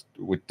them are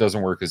what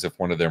doesn't work is if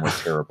one of them are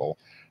terrible.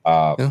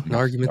 Yeah, no No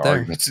argument there.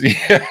 arguments.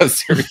 Yeah,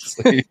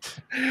 seriously.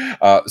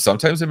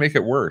 Sometimes they make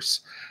it worse.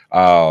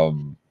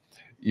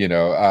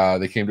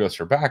 They came to us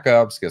for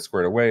backups, get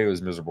squared away. It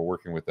was miserable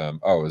working with them.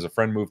 Oh, as a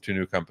friend moved to a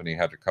new company,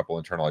 had a couple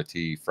internal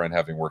IT, friend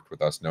having worked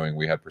with us, knowing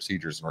we had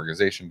procedures and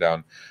organization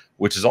down,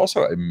 which is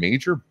also a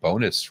major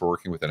bonus for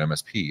working with an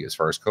MSP as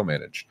far as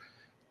co-manage.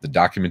 The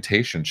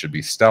documentation should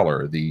be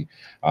stellar. The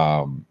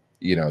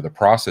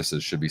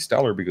processes should be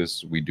stellar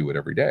because we do it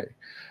every day.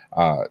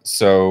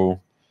 So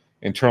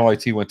internal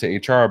IT went to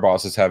HR,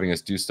 bosses having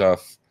us do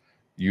stuff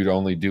you'd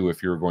only do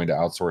if you were going to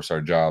outsource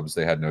our jobs.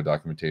 They had no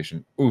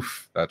documentation.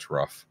 Oof, that's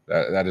rough.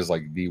 That is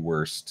like the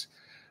worst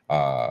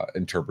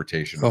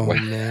interpretation of Oh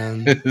what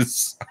man. it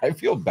is. I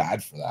feel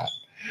bad for that.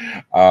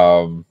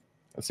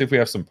 Let's see if we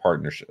have some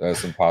partnership,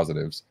 some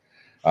positives.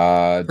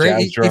 Right.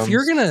 Jazz If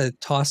you're drums. gonna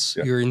toss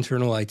Yeah. your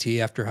internal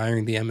IT after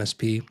hiring the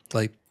MSP,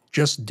 like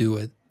just do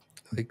it.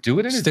 Like Do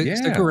it in his, stick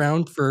yeah.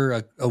 around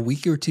for a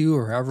week or two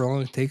or however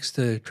long it takes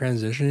to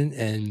transition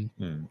and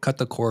Hmm. cut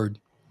the cord.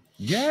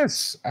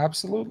 Yes,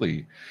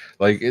 absolutely.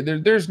 Like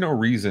there's no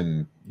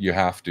reason you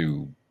have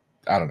to.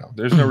 I don't know.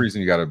 There's no Mm.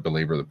 reason you got to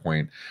belabor the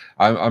point.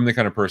 I'm the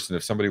kind of person,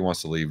 if somebody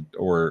wants to leave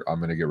or I'm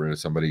going to get rid of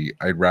somebody,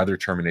 I'd rather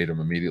terminate them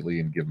immediately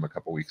and give them a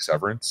couple weeks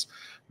severance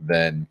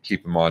than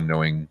keep them on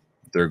knowing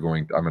I'm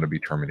going to be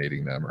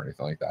terminating them or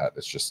anything like that.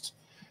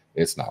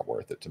 It's not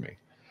worth it to me.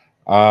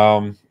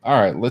 All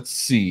right, let's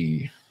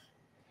see.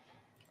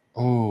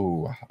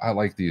 Oh, I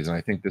like these, and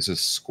I think this is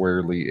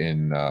squarely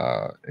in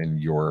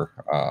your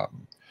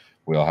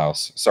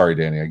wheelhouse. Sorry,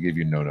 Danny, I gave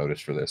you no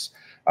notice for this,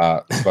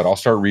 but I'll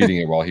start reading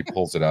it while he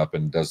pulls it up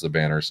and does the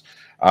banners.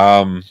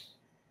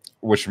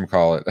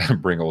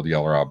 Whatchamacallit, bring old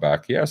Yeller out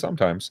back. Yeah,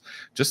 sometimes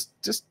just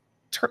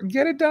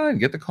get it done.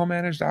 Get the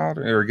co-managed out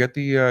or get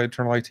the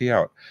internal IT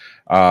out.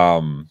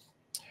 All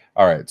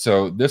right,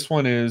 so this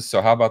one is,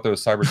 so how about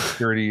those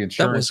cybersecurity That was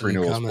insurance a good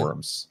renewals comment.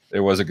 forms?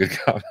 It was a good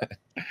comment.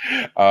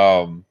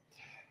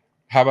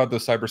 How about the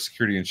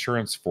cybersecurity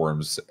insurance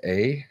forms?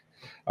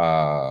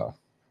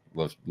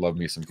 Love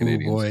me some Oh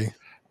Canadians. boy.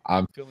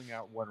 I'm filling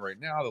out one right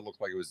now that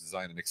looked like it was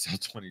designed in Excel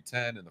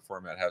 2010, and the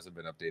format hasn't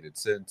been updated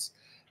since.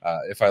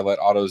 If I let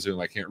auto zoom,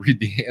 I can't read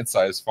the hand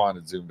size font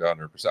and zoom to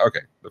 100%.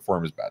 Okay, the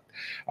form is bad.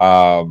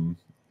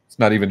 It's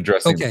not even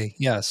addressing Okay,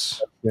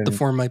 yes. the question.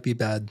 form might be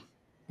bad.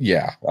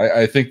 Yeah,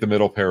 I think the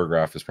middle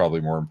paragraph is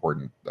probably more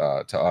important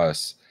to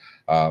us.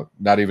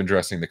 Not even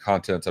addressing the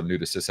contents. I'm new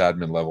to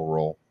sysadmin level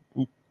role.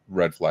 Oop,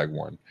 red flag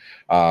one.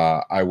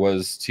 I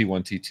was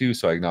T1, T2,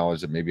 so I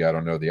acknowledge that maybe I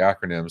don't know the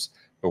acronyms,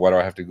 but why do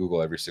I have to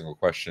Google every single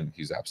question?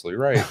 He's absolutely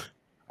right.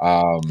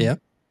 Yeah.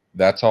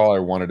 That's all I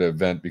wanted to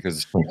vent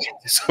because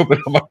it's open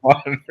on my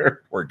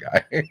monitor. Poor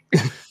guy.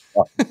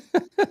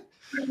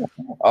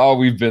 Oh,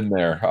 we've been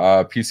there.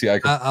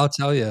 PCI I'll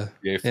tell you.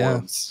 Yeah.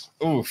 forms.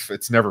 Oof,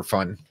 it's never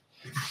fun.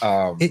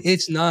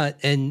 It's not.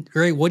 And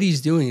right, what he's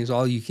doing is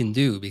all you can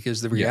do,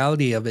 because the Yeah,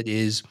 reality of it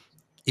is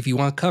if you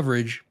want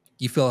coverage,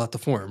 you fill out the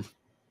form.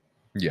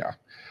 yeah.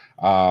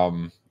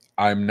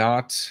 I'm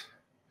not.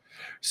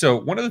 So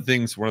one of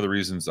the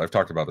reasons I've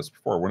talked about this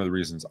before, one of the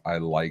reasons I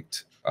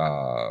liked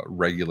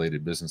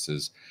regulated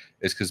businesses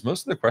is because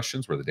most of the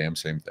questions were the damn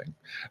same thing.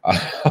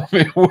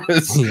 It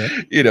was,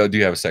 Yeah. do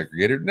you have a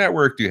segregated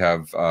network? Do you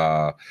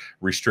have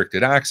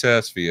restricted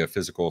access via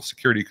physical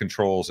security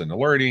controls and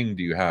alerting?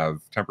 Do you have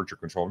temperature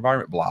control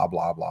environment? Blah,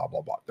 blah, blah,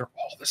 blah, blah. They're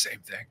all the same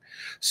thing.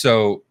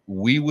 So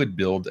we would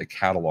build a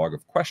catalog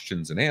of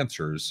questions and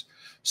answers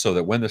so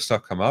that when this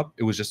stuff come up,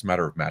 it was just a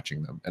matter of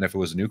matching them. And if it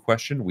was a new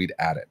question, we'd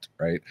add it,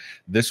 right?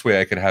 This way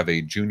I could have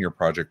a junior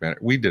project manager.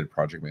 We did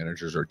project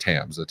managers, or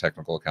TAMs, the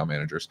technical account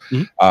managers,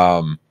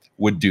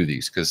 would do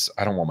these because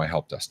I don't want my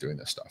help desk doing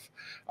this stuff.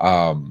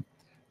 Yeah,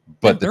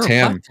 But the there are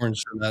TAM,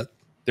 platforms for that.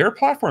 there are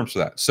platforms for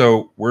that.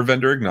 So we're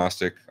vendor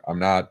agnostic. I'm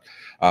not,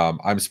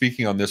 I'm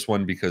speaking on this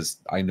one because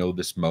I know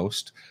this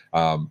most,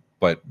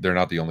 but they're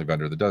not the only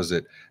vendor that does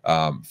it.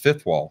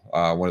 Fifth Wall,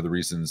 one of the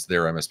reasons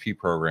their MSP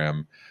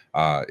program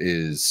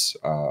is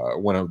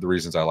one of the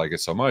reasons I like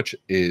it so much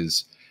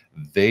is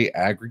they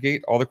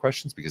aggregate all the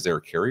questions because they're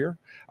a carrier,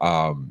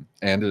 and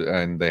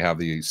they have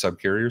the sub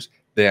carriers.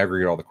 They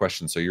aggregate all the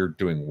questions, so you're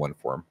doing one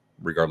form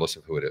regardless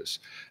of who it is.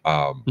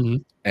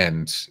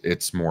 And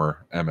it's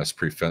more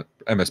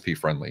MSP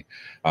friendly.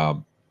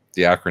 The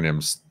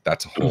acronyms,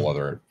 that's a whole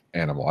other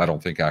animal. I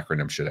don't think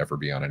acronyms should ever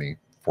be on any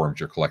forms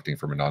you're collecting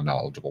from a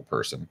non-knowledgeable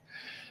person.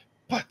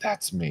 But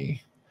that's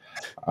me.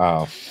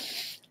 Am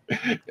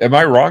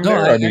I wrong No,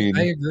 there? I I mean,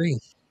 agree.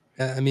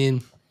 I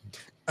mean,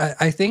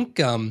 I think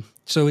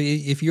so.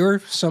 If you're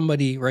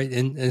somebody, right,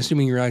 and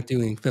assuming you're not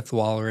doing Fifth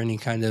Wall or any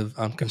kind of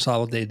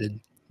consolidated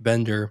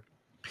vendor,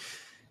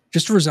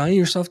 just resign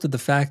yourself to the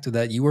fact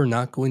that you are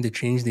not going to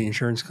change the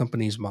insurance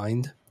company's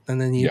mind on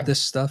any of yeah,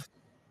 this stuff,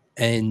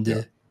 and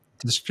yeah,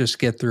 just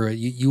get through it.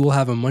 You will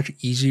have a much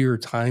easier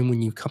time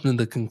when you come to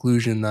the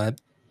conclusion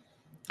that,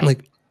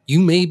 like,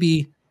 you may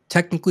be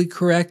technically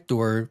correct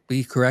or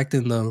be correct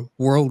in the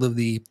world of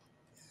the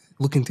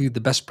looking through the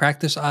best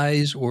practice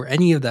eyes or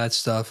any of that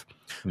stuff.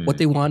 What hmm,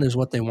 they want is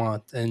what they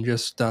want, and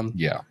just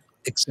yeah.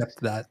 accept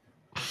that.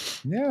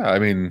 Yeah, I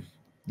mean,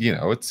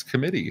 it's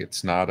committee.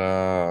 It's not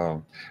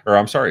or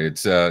I'm sorry,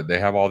 it's they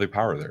have all the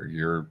power there.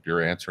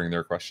 You're answering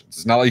their questions.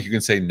 It's not like you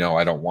can say no,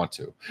 I don't want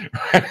to.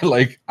 Right?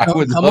 Like I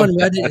would Come love on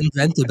Reddit that. and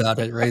vent about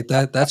it, right?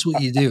 That's what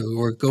you do,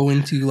 or go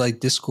into like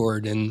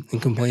Discord and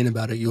complain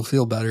about it. You'll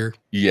feel better.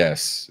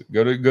 Yes.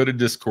 Go to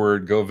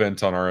Discord, go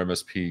vent on our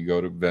MSP, go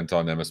to vent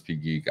on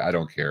MSP Geek. I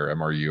don't care.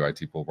 MRU,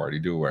 IT Pool Party,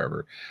 do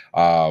wherever.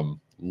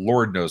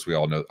 Lord knows we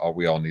all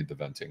need the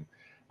venting.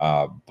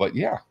 But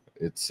yeah,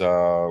 it's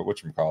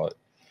whatchamacallit.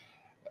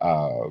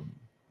 All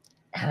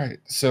right.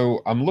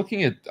 So I'm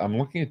looking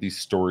at these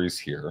stories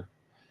here,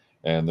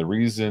 and the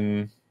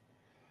reason.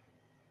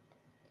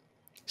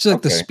 It's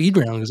like the Okay, speed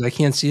round because I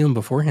can't see them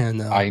beforehand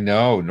now. I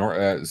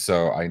know.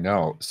 So I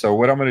know. So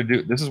what I'm going to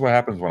do. This is what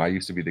happens when I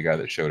used to be the guy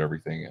that showed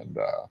everything and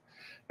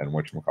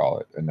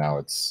whatchamacallit, and now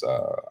it's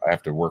I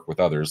have to work with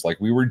others, like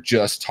we were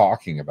just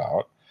talking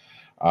about.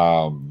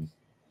 Um,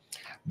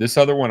 this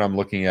other one I'm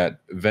looking at,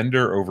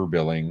 vendor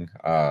overbilling,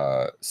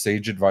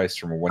 sage advice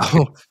from a 1K.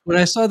 Oh, when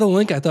I saw the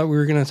link, I thought we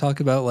were going to talk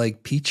about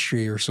like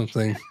Peachtree or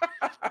something.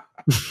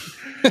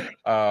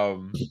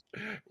 um,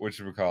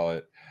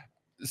 whatchamacallit.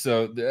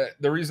 So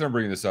the reason I'm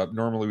bringing this up,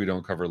 normally we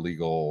don't cover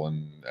legal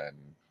and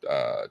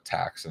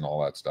tax and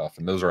all that stuff,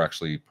 and those are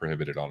actually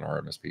prohibited on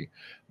our MSP.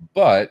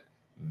 But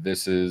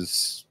this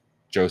is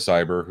Joe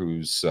Cyber,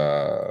 who's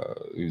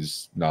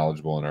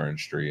knowledgeable in our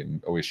industry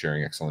and always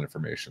sharing excellent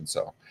information.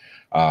 So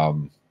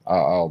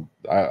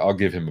I'll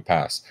give him a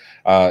pass.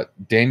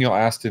 Daniel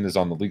Aston is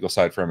on the legal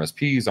side for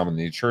MSPs. I'm on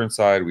the insurance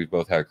side. We've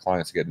both had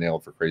clients get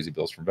nailed for crazy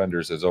bills from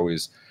vendors. As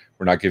always,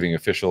 we're not giving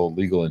official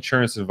legal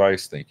insurance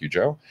advice. Thank you,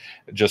 Joe.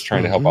 Just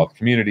trying to help out the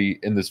community.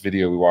 In this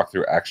video, we walk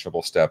through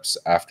actionable steps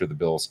after the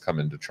bills come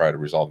in to try to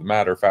resolve the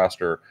matter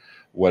faster,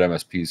 what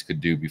MSPs could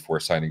do before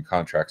signing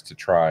contracts to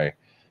try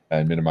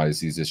and minimize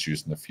these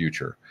issues in the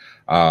future.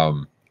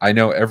 I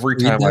know every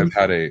Read time them.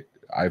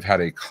 I've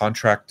had a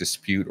contract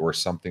dispute or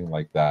something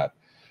like that,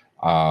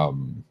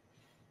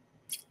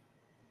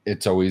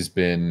 it's always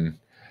been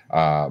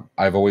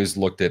I've always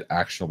looked at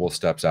actionable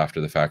steps after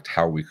the fact,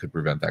 how we could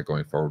prevent that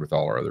going forward with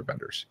all our other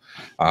vendors.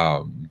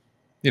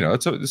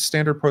 It's a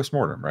standard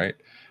postmortem, right?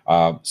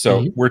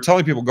 So we're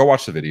telling people, go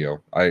watch the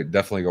video. I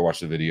definitely go watch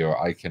the video.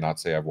 I cannot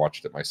say I've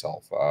watched it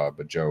myself,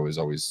 but Joe is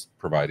always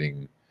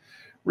providing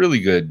really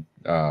good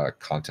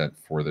content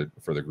for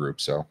the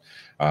group. So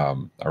I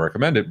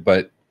recommend it.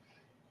 But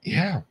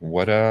yeah,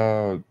 what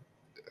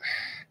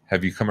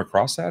have you come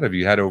across that? Have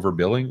you had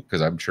overbilling?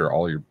 Because I'm sure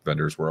all your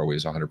vendors were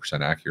always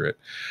 100% accurate.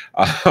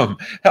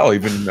 Hell,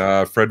 even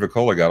Fred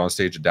Vicola got on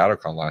stage at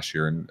DataCon last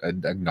year and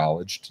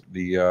acknowledged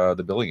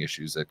the billing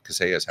issues that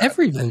Kaseya's had.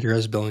 Every vendor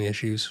has billing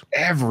issues.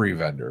 Every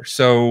vendor.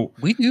 So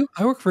we do.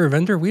 I work for a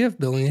vendor. We have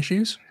billing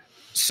issues.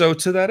 So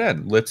to that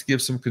end, let's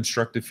give some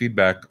constructive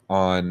feedback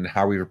on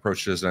how we've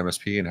approached it as an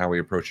MSP and how we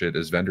approach it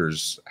as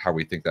vendors, how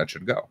we think that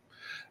should go.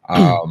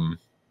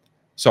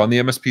 So on the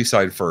MSP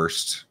side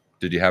first,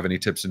 did you have any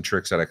tips and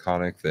tricks at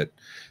Iconic that,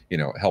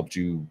 helped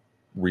you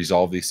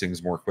resolve these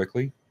things more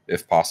quickly,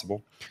 if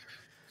possible?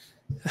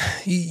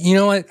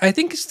 I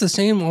think it's the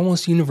same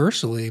almost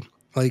universally,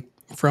 like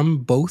from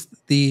both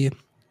the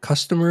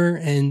customer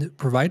and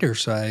provider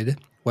side,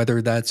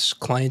 whether that's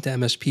client to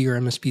MSP or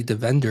MSP to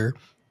vendor.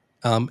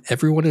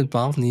 Everyone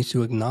involved needs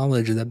to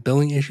acknowledge that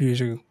billing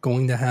issues are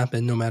going to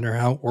happen no matter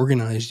how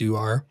organized you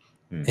are,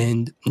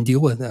 and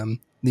deal with them.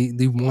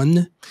 The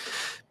one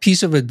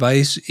piece of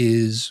advice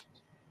is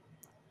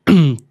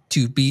to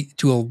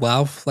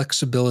allow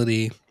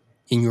flexibility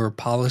in your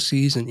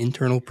policies and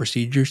internal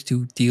procedures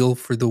to deal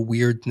for the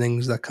weird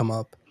things that come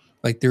up.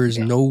 Like there is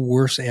no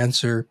worse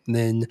answer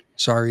than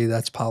sorry,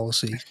 that's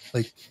policy.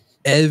 Like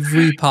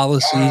every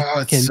policy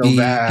It's can so be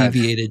bad.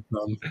 deviated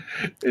from.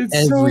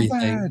 It's so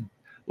Everything. bad.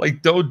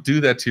 Like, don't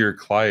do that to your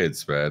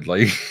clients, man.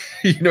 Like,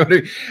 you know what I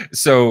mean?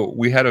 So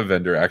we had a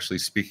vendor, actually,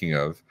 speaking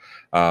of,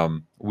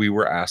 we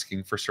were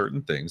asking for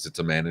certain things. It's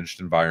a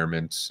managed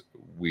environment.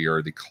 We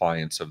are the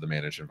clients of the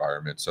managed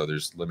environment, so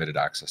there's limited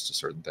access to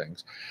certain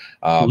things.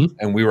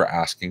 And we were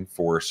asking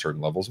for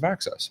certain levels of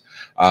access.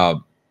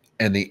 And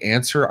the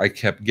answer I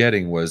kept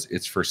getting was,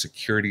 it's for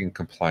security and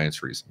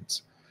compliance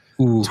reasons.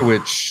 Ooh. To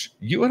which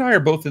you and I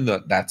are both in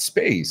that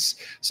space.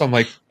 So I'm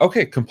like,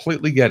 okay,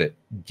 completely get it.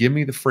 Give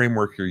me the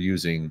framework you're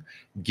using.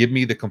 Give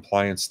me the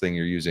compliance thing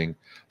you're using.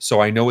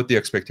 So I know what the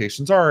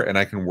expectations are and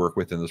I can work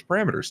within those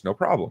parameters. No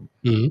problem.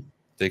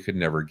 They could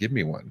never give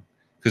me one.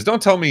 Because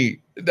don't tell me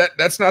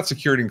that's not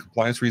security and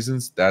compliance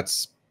reasons.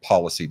 That's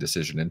policy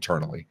decision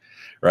internally,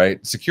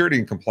 right? Security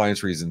and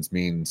compliance reasons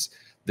means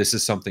this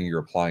is something you're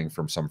applying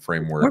from some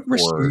framework. What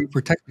risk are you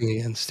protecting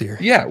against here?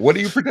 Yeah, what are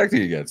you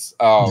protecting against?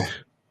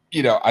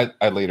 I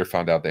later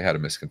found out they had a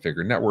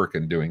misconfigured network,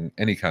 and doing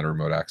any kind of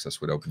remote access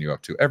would open you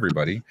up to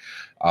everybody.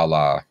 A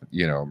la,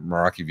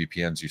 Meraki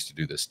VPNs used to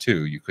do this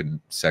too. You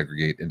couldn't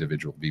segregate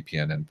individual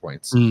VPN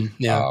endpoints.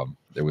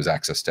 There was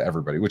access to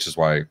everybody, which is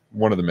why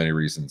one of the many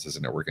reasons as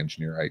a network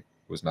engineer, I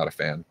was not a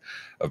fan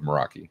of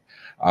Meraki.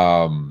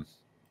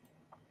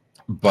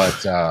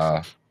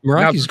 But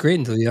Meraki's great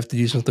until you have to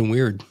do something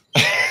weird.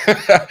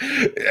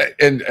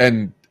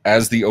 and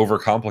as the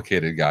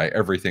overcomplicated guy,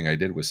 everything I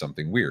did was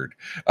something weird.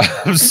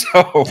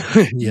 So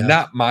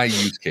not my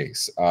use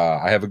case.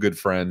 I have a good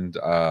friend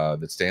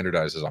that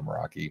standardizes on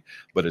Meraki,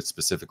 but it's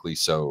specifically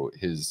so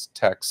his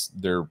techs,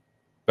 they're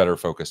better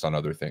focused on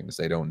other things.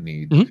 They don't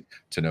need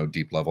to know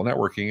deep level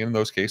networking. In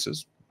those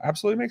cases,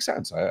 absolutely makes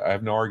sense. I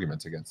have no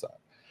arguments against that.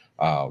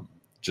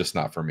 Just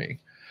not for me.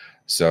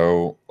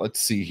 So let's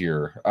see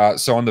here.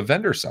 So on the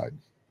vendor side,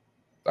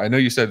 I know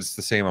you said it's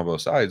the same on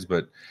both sides,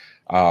 but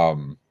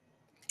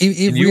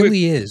it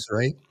really is,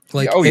 right?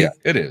 Like, oh yeah,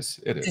 it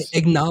is. It is.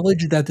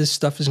 Acknowledge that this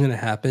stuff is going to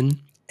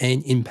happen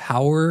and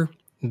empower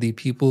the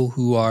people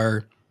who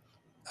are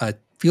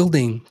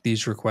fielding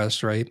these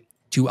requests, right?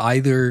 To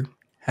either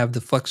have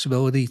the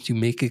flexibility to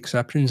make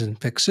exceptions and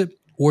fix it,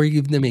 or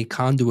give them a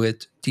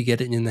conduit to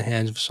get it in the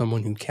hands of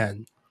someone who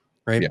can,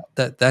 right? Yeah.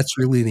 That's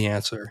really the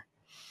answer.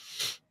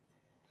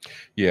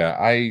 Yeah,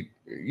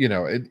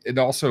 it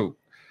also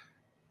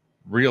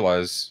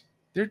realize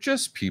they're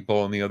just people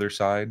on the other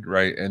side,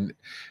 right? And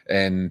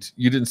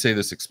you didn't say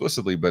this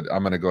explicitly, but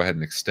I'm going to go ahead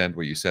and extend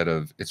what you said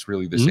of it's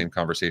really the same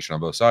conversation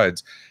on both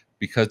sides,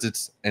 because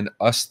it's an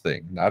us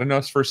thing, not an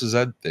us versus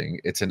ed thing.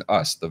 It's an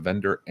us, the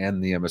vendor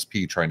and the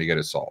MSP, trying to get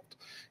it solved.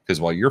 Because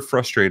while you're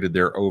frustrated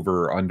they're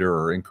over, under,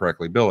 or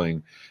incorrectly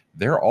billing,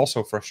 they're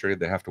also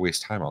frustrated they have to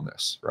waste time on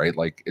this, right?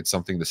 Like, it's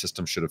something the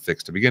system should have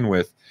fixed to begin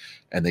with,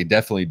 and they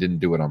definitely didn't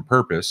do it on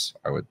purpose,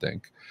 I would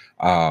think.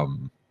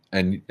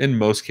 And in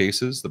most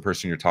cases, the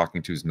person you're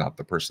talking to is not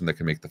the person that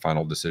can make the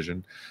final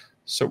decision.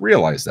 So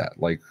realize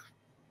that. Like,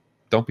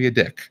 don't be a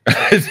dick.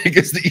 I think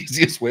it's the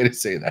easiest way to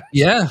say that.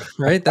 Yeah,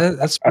 right.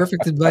 That's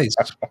perfect advice.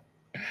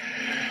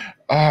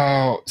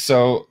 Oh,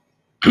 so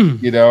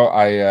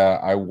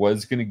I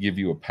was going to give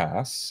you a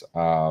pass.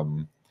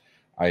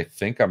 I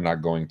think I'm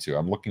not going to.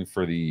 I'm looking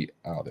for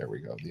there we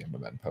go, the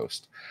MMN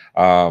post.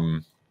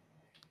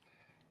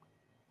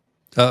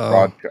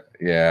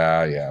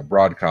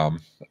 Broadcom.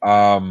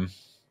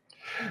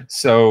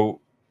 So,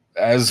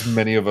 as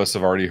many of us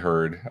have already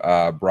heard,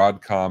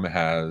 Broadcom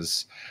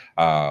has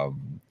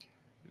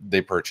they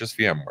purchased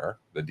VMware.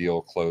 The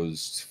deal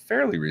closed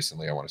fairly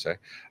recently, I want to say.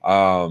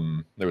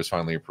 It was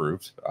finally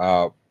approved.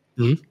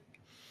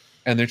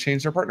 and they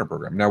changed their partner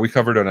program. Now we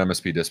covered on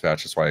MSP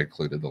Dispatch, that's why I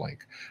included the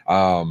link.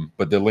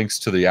 But the links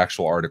to the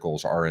actual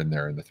articles are in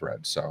there in the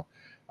thread. So,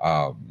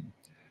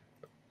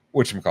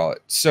 whatchamacallit.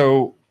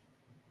 So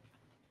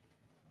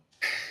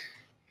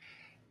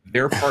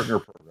their partner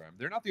program,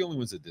 they're not the only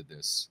ones that did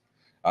this.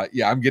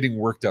 Yeah, I'm getting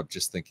worked up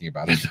just thinking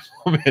about it at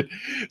the moment.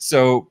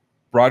 So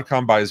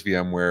Broadcom buys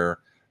VMware.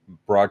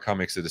 Broadcom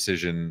makes a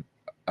decision,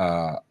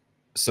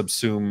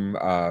 subsume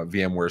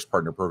VMware's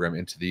partner program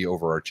into the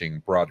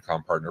overarching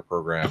Broadcom partner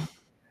program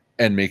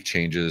and make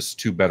changes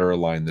to better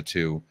align the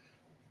two.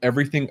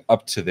 Everything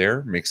up to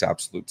there makes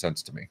absolute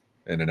sense to me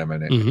in an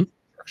M&A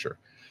structure.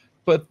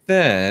 But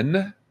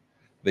then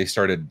they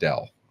started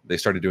Dell. They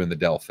started doing the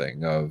Dell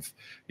thing of,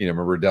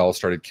 remember Dell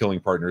started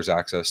killing partners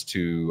access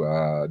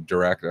to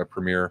direct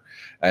Premier,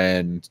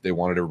 and they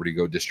wanted everybody to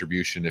go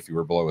distribution if you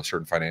were below a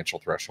certain financial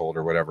threshold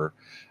or whatever.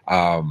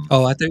 I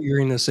thought you were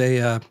going to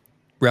say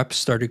reps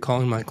started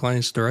calling my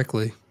clients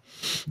directly.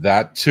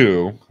 That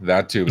too.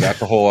 That's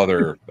a whole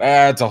other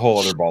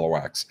ball of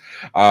wax.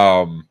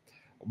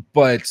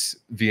 But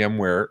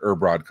VMware or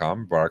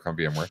Broadcom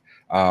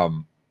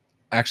VMware,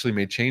 actually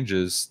made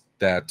changes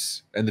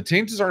and the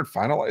changes aren't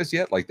finalized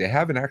yet. Like they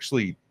haven't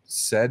actually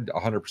said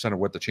 100% of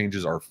what the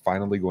changes are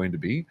finally going to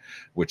be,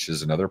 which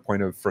is another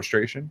point of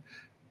frustration.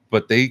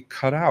 But they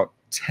cut out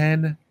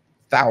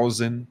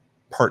 10,000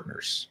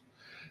 partners.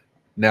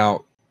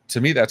 Now, to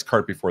me, that's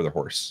cart before the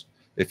horse.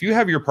 If you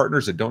have your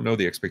partners that don't know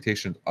the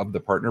expectations of the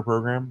partner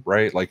program,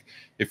 right? Like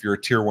if you're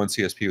a tier 1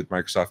 CSP with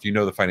Microsoft, you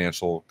know the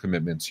financial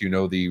commitments, you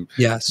know the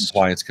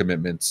compliance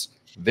commitments.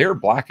 They're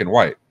black and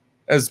white,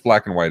 as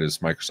black and white as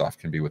Microsoft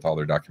can be with all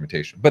their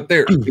documentation. But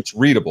it's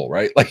readable,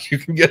 right? Like you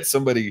can get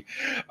somebody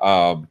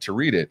to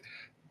read it.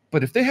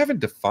 But if they haven't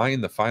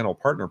defined the final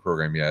partner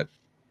program yet,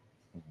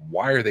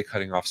 why are they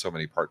cutting off so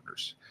many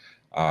partners?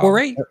 Well,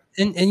 right.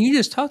 And you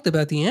just talked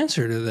about the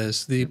answer to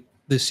this. The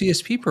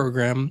CSP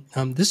program,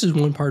 this is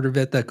one part of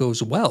it that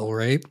goes well,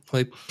 right?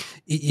 Like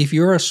if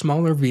you're a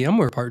smaller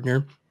VMware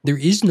partner, there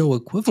is no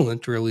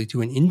equivalent really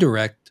to an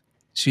indirect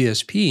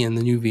CSP in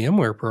the new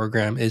VMware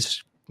program.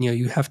 It's,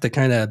 you have to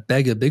kind of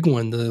beg a big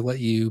one to let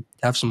you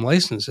have some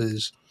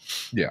licenses.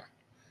 Yeah.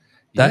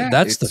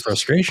 That's the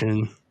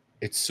frustration.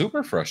 It's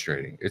super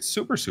frustrating. It's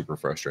super, super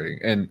frustrating.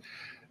 And,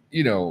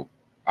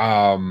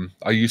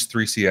 I use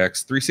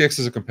 3CX. 3CX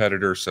is a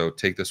competitor, so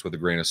take this with a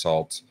grain of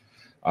salt.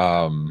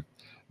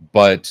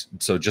 But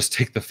so just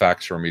take the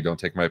facts from me, don't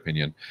take my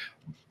opinion.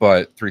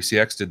 But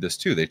 3CX did this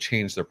too. They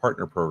changed their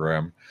partner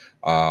program.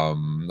 I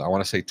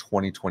want to say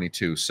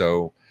 2022.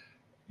 So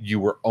you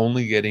were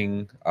only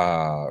getting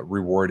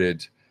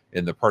rewarded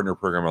in the partner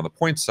program on the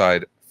point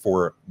side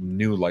for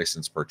new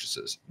license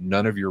purchases.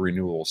 None of your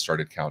renewals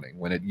started counting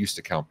when it used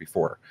to count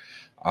before.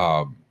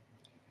 I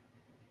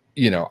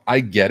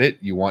get it.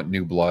 You want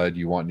new blood,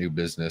 you want new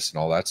business and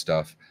all that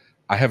stuff.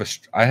 I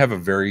have a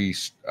very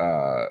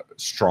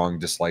strong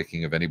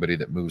disliking of anybody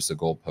that moves the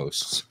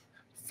goalposts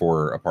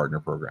for a partner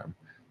program.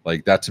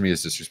 Like that to me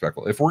is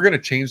disrespectful. If we're going to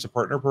change the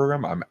partner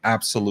program, I'm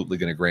absolutely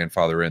going to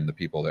grandfather in the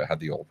people that had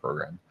the old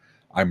program.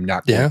 I'm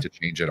not going to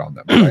change it on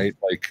them, right?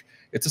 Like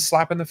it's a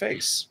slap in the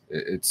face.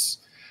 It's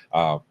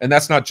and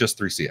that's not just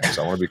 3CX.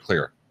 I want to be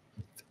clear.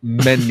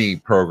 Many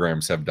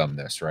programs have done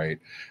this, right?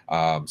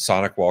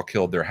 SonicWall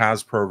killed their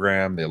HAS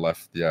program. They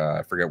left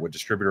I forget what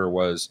distributor it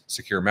was,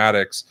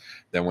 Securematics,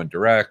 then went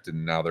direct,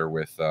 and now they're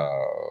with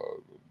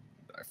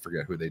I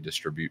forget who they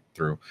distribute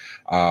through.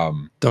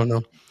 Don't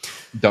know,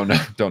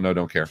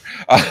 don't care.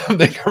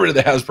 They got rid of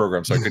the HAS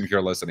program, so I couldn't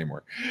care less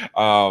anymore.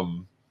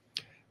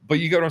 But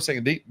you get what I'm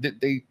saying.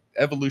 They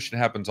evolution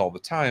happens all the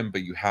time,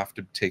 but you have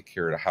to take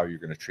care of how you're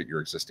going to treat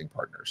your existing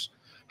partners,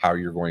 how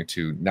you're going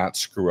to not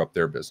screw up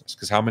their business.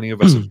 Because how many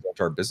of us have built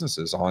our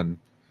businesses on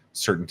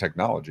certain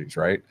technologies,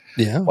 right?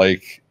 Yeah.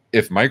 Like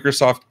if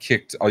Microsoft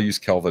kicked, I'll use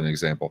Kelvin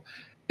example.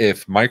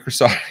 If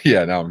Microsoft,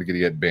 now I'm going to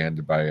get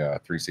banned by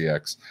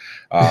 3CX.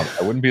 I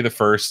wouldn't be the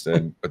first,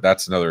 but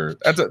that's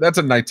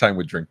a nighttime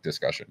with drink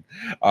discussion.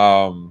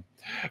 But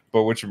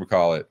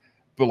whatchamacallit,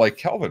 but like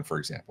Kelvin, for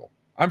example,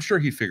 I'm sure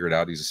he figured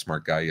out he's a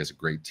smart guy. He has a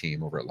great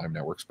team over at Lime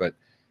Networks. But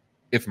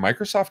if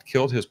Microsoft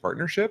killed his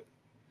partnership,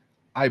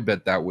 I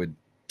bet that would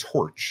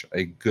torch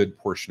a good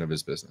portion of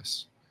his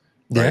business.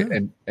 Right. Yeah.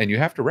 And you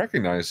have to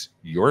recognize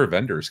your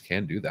vendors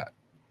can do that.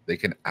 They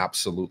can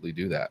absolutely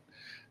do that.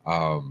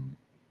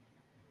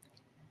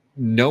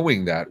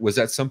 Knowing that, was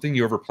that something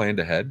you ever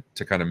planned ahead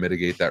to kind of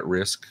mitigate that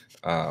risk?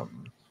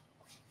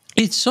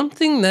 It's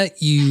something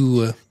that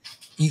you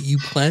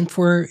plan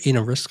for in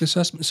a risk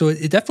assessment. So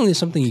it definitely is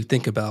something you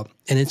think about,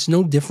 and it's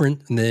no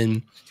different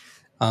than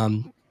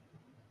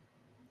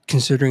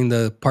considering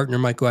the partner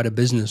might go out of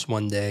business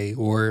one day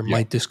or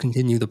might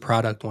discontinue the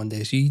product one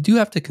day. So you do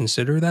have to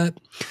consider that.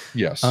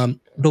 Yes.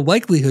 The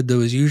likelihood, though,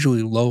 is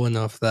usually low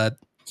enough that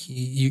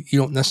you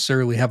don't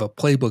necessarily have a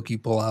playbook you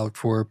pull out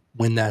for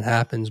when that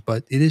happens,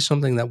 but it is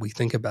something that we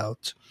think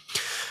about.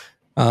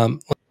 Poor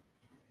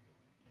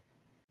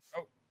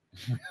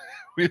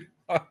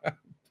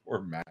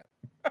Matt.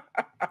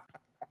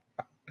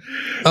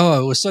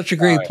 Oh, it was such a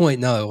great point.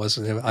 No, it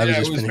wasn't. I was Yeah, it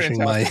just was finishing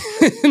my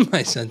fantastic.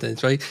 my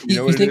sentence, right? You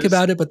know what You it think is?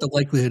 about it, but the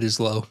likelihood is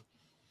low.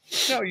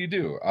 No, you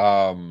do.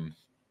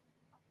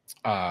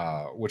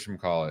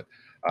 Whatchamacallit?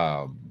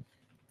 Um,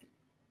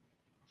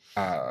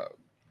 what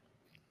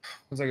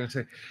was I going to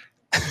say?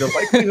 The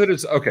likelihood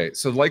is okay.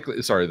 So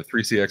likely, sorry, the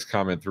 3CX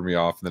comment threw me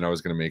off, and then I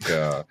was going to make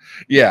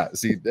yeah.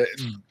 See,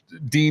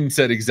 Dean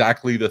said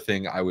exactly the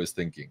thing I was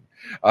thinking.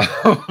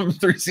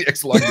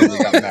 3CX logged in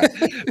and got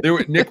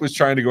mad. Nick was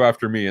trying to go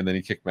after me, and then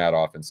he kicked Matt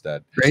off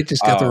instead. Right,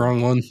 just got the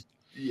wrong one.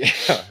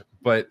 Yeah,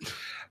 but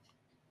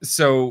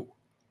so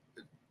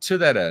to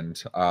that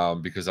end,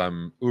 because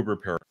I'm uber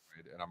paranoid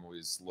and I'm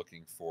always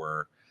looking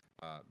for,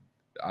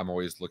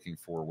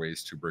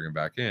 ways to bring him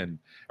back in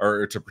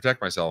or to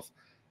protect myself.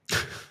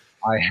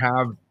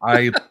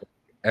 I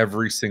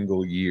every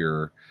single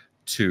year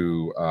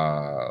to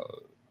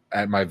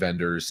at my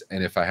vendors,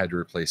 and if I had to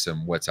replace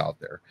them, what's out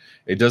there.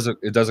 It does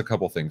a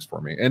couple things for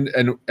me, and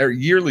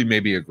yearly may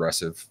be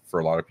aggressive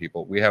for a lot of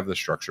people. We have the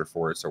structure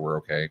for it, so we're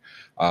okay.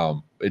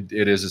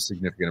 It is a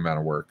significant amount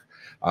of work,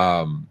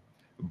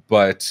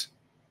 but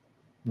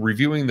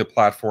reviewing the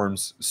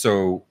platforms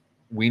so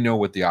we know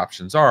what the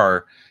options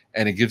are,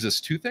 and it gives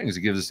us two things.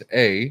 It gives us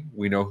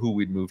we know who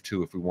we'd move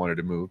to if we wanted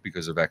to move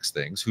because of X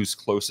things, who's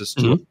closest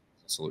to a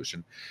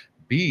solution.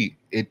 B,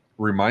 it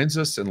reminds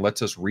us and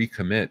lets us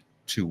recommit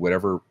to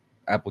whatever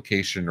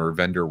application or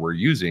vendor we're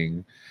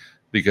using,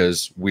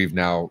 because we've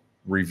now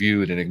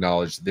reviewed and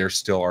acknowledged they're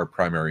still our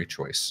primary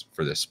choice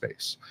for this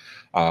space.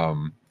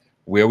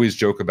 We always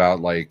joke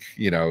about, like,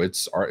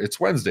 it's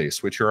Wednesday,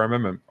 switch your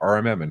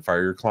RMM and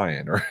fire your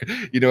client, or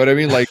you know what I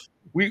mean? Like,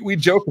 we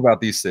joke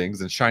about these things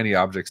and shiny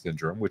object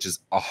syndrome, which is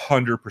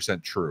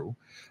 100% true.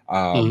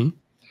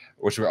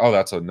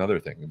 That's another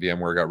thing.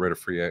 VMware got rid of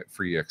free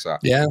XI,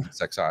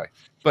 XI,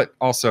 but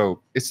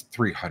also it's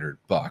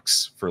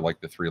 $300 for like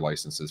the 3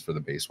 licenses for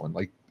the base one.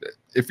 Like,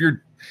 if you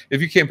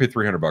can't pay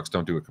 $300,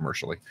 don't do it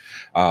commercially.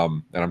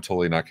 And I'm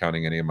totally not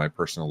counting any of my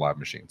personal lab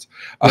machines.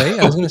 Right,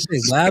 I was going to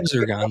say labs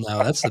are gone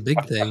now. That's the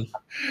big thing.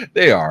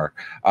 They are,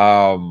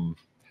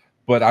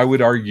 but I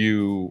would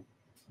argue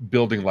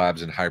building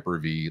labs in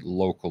Hyper-V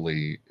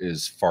locally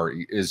is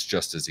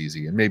just as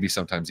easy, and maybe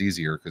sometimes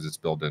easier because it's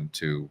built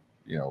into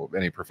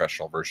any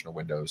professional version of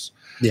Windows.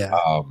 Yeah,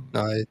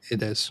 no,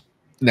 it is.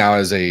 Now,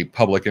 as a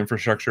public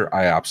infrastructure,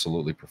 I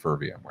absolutely prefer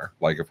VMware.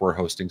 Like, if we're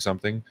hosting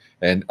something,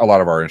 and a lot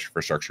of our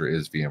infrastructure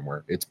is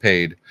VMware, it's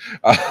paid,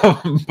 but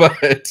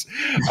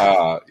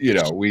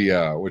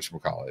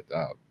whatchamacallit,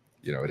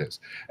 it is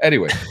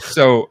anyway.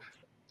 So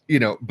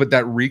but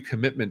that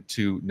recommitment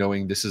to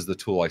knowing this is the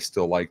tool I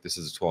still like, this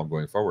is the tool I'm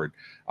going forward,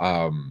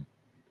 and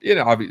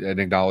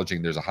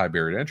acknowledging there's a high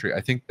barrier to entry, I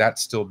think that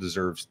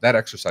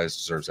exercise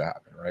deserves to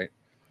happen, right?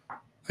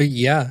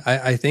 Yeah,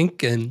 I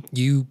think, and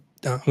I'm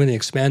going to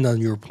expand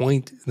on your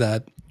point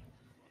that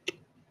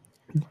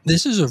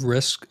this is a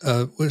risk.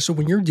 So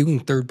when you're doing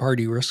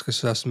third-party risk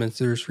assessments,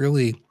 there's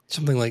really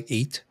something like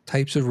 8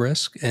 types of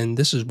risk, and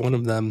this is one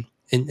of them.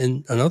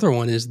 And another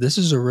one is, this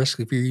is a risk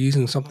if you're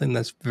using something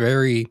that's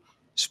very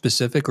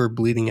specific or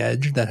bleeding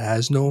edge that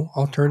has no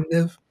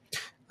alternative.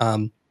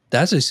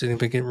 That's a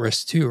significant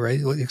risk too, right?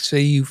 Like,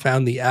 say you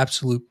found the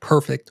absolute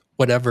perfect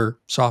whatever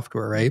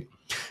software, right?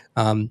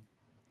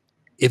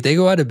 If they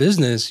go out of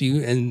business,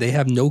 and they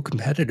have no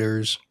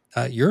competitors,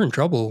 you're in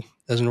trouble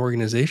as an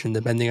organization,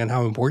 depending on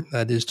how important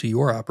that is to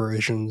your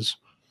operations.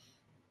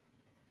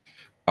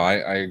 I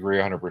agree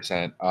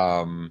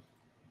 100%.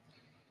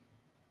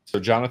 So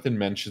Jonathan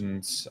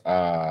mentions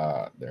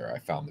there, I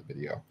found the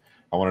video.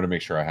 I wanted to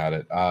make sure I had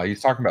it.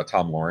 He's talking about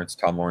Tom Lawrence.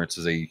 Tom Lawrence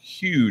is a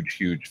huge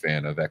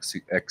fan of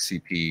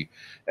XCP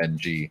and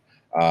G.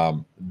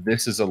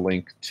 This is a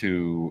link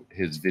to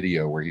his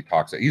video where he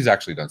talks. He's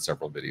actually done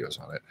several videos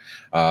on it.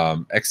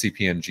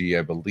 XCP-ng,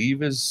 I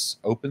believe, is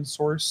open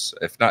source.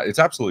 If not, it's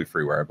absolutely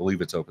freeware. I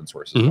believe it's open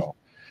source as well,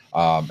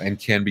 and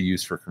can be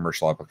used for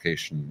commercial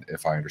application,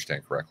 if I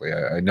understand correctly.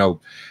 I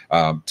know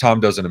Tom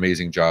does an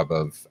amazing job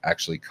of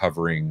actually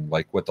covering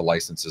like what the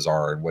licenses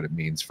are and what it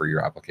means for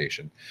your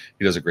application.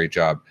 He does a great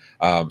job.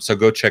 So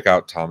go check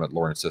out Tom at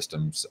Lawrence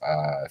Systems.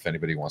 If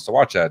anybody wants to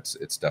watch that,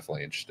 it's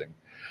definitely interesting.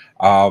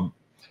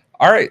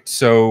 All right,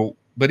 so,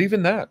 but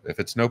even that, if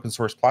it's an open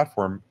source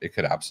platform, it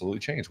could absolutely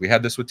change. We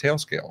had this with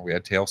Tailscale. We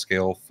had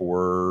Tailscale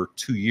for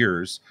 2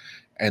 years,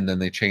 and then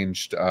they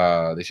changed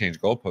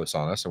goalposts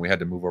on us, and we had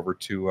to move over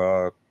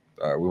to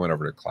we went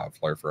over to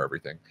Cloudflare for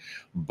everything.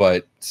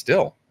 But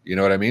still, you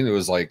know what I mean? It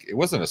was like, it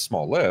wasn't a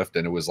small lift,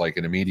 and it was like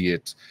an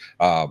immediate,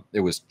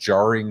 it was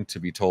jarring to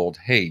be told,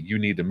 hey, you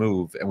need to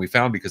move. And we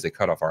found, because they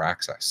cut off our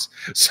access,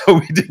 so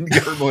we didn't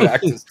get remote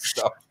access to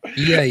stuff.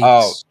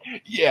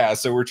 Yeah,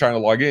 so we're trying to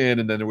log in,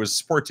 and then there was a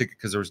support ticket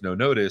because there was no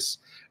notice.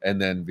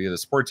 And then via the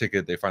support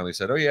ticket, they finally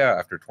said, oh yeah,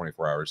 after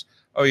 24 hours,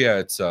 oh yeah,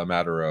 it's a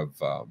matter of,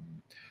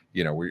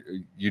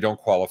 you don't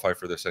qualify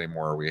for this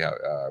anymore. We had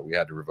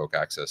to revoke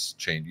access.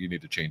 You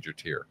need to change your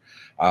tier,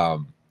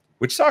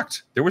 which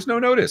sucked. There was no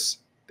notice.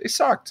 They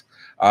sucked.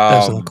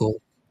 That's not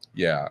cool.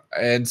 Yeah,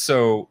 and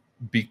so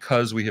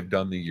because we have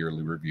done the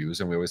yearly reviews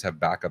and we always have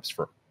backups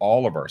for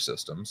all of our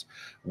systems,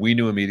 we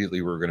knew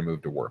immediately we were going to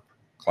move to Warp,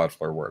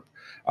 Cloudflare Warp.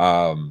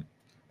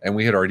 And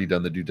we had already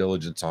done the due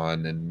diligence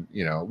on, and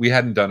we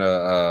hadn't done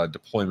a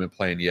deployment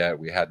plan yet.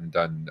 We hadn't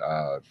done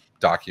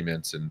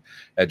documents and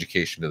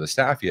education to the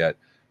staff yet,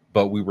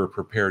 but we were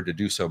prepared to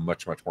do so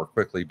much more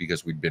quickly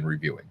because we'd been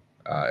reviewing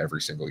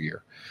every single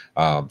year.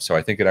 So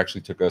I think it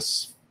actually took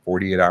us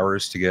 48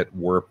 hours to get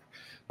Warp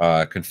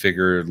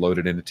configured,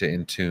 loaded into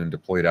Intune,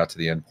 deployed out to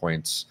the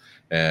endpoints,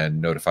 and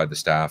notified the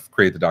staff,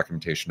 create the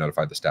documentation,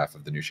 notified the staff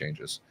of the new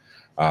changes.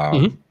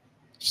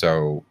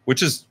 So,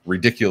 which is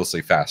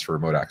ridiculously fast for a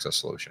remote access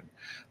solution.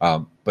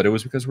 But it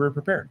was because we were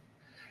prepared.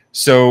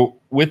 So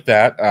with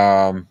that,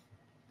 damn,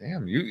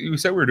 you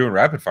said we were doing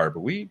rapid fire,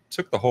 but we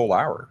took the whole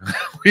hour.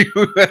 We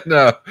went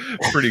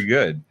pretty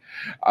good.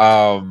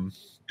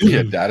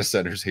 Yeah, data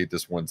centers hate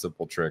this one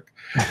simple trick.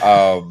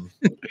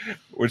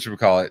 What should we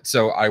call it?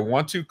 So I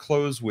want to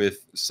close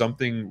with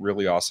something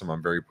really awesome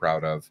I'm very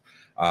proud of.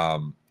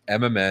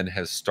 MMN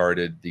has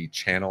started the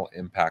Channel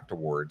Impact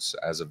Awards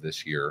as of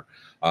this year.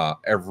 I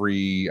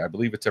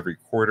believe it's every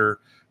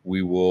quarter,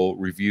 we will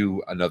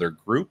review another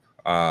group,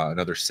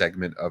 another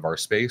segment of our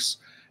space,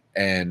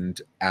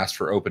 and ask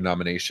for open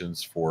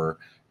nominations for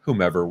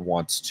whomever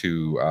wants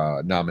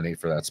to nominate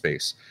for that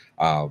space.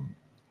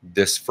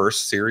 This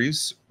first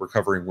series, we're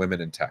covering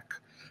women in tech.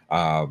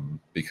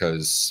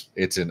 Because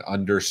it's an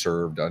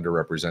underserved,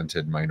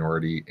 underrepresented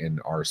minority in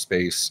our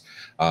space.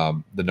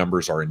 The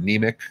numbers are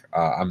anemic.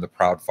 I'm the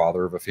proud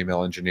father of a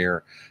female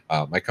engineer.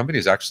 My company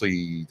is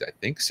actually, I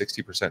think,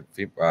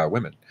 60%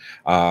 women,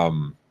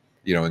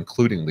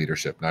 including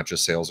leadership, not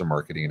just sales and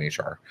marketing and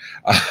HR,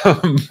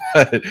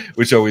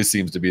 which always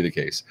seems to be the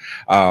case.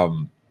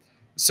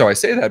 So I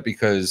say that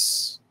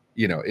because,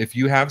 if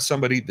you have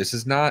somebody, this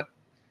is not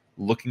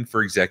looking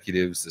for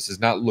executives. This is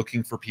not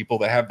looking for people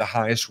that have the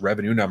highest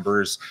revenue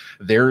numbers.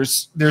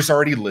 There's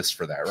already lists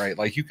for that, right?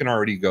 Like you can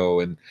already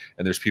go and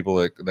there's people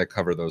that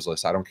cover those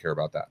lists. I don't care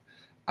about that.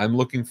 I'm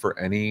looking for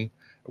any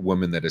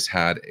woman that has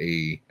had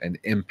an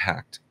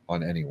impact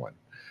on anyone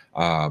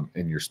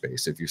in your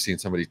space. If you've seen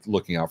somebody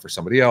looking out for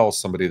somebody else,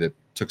 somebody that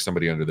took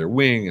somebody under their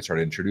wing and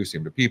started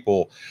introducing them to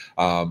people,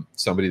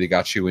 somebody that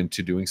got you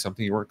into doing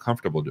something you weren't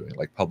comfortable doing,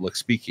 like public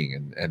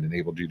speaking, and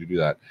enabled you to do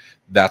that.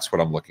 That's what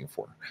I'm looking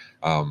for.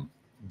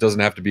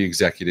 Doesn't have to be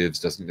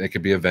executives. It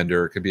could be a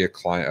vendor. It could be a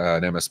client,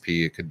 an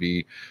MSP. It could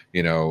be,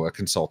 a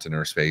consultant in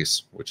our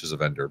space, which is a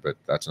vendor, but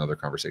that's another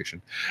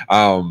conversation.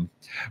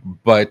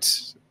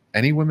 But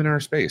any women in our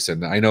space,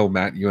 and I know,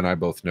 Matt, you and I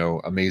both know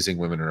amazing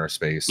women in our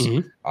space.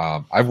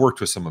 I've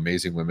worked with some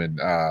amazing women.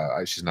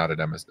 She's not at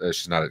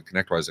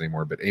ConnectWise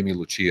anymore, but Amy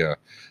Lucia.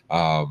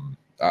 I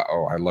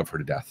love her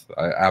to death.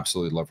 I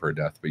absolutely love her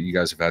to death. But you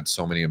guys have had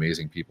so many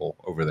amazing people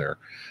over there.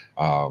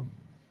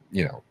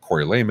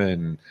 Corey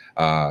Lehman,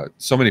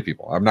 so many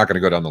people. I'm not going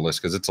to go down the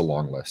list because it's a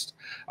long list.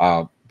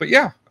 But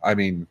yeah,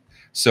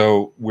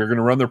 so we're going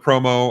to run their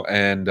promo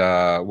and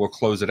we'll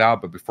close it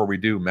out. But before we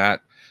do,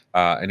 Matt,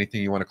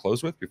 anything you want to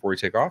close with before we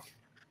take off?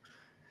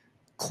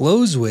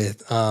 Close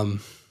with, man,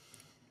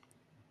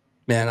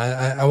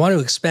 I want to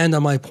expand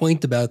on my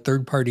point about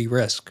third-party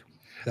risk.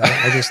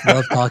 I just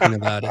love talking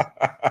about it.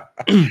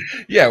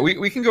 Yeah,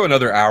 we can go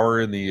another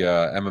hour in the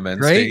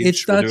MMN right? stage.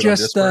 It's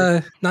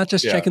not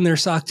just checking their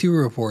SOC 2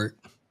 report.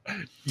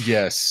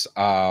 Yes.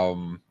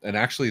 And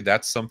actually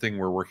that's something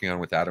we're working on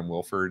with Adam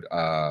Wilford,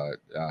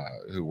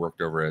 who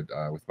worked over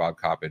at with Bob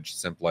Coppage,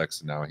 Simplex,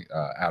 and now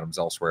Adam's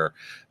elsewhere.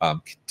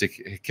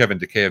 Kevin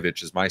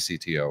Dukevich is my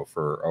CTO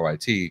for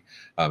OIT,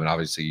 and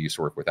obviously he used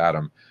to work with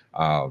Adam.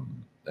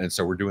 And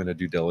so we're doing a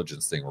due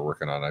diligence thing we're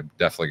working on. I'm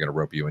definitely going to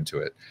rope you into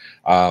it.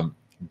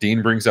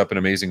 Dean brings up an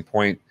amazing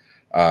point.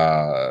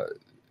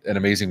 An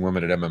amazing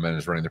woman at MMN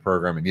is running the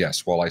program. And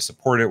yes, while I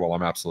support it, while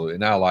I'm absolutely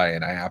an ally,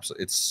 and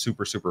it's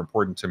super, super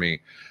important to me,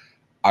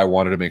 I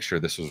wanted to make sure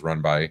this was run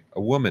by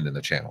a woman in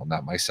the channel,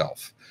 not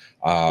myself.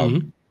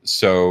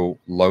 So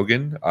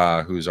Logan,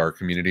 who's our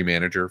community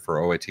manager for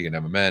OIT and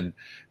MMN,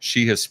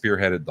 she has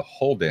spearheaded the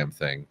whole damn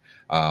thing.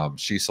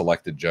 She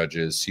selected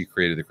judges. She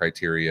created the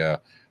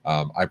criteria.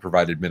 I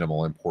provided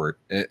minimal input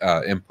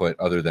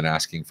other than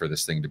asking for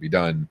this thing to be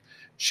done.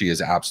 She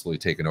has absolutely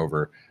taken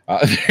over.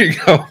 There you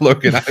go,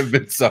 Logan. I've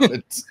been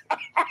summoned.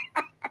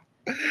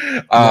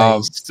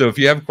 Nice. So if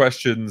you have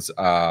questions,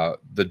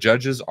 the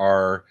judges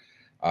are,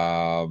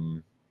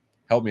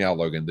 help me out,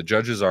 Logan. The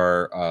judges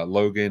are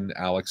Logan,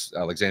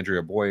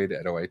 Alexandria Boyd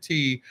at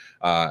OIT,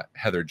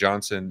 Heather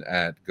Johnson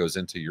goes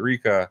into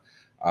Eureka,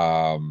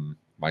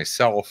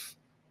 myself.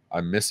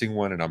 I'm missing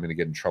one, and I'm going to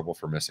get in trouble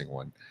for missing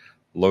one.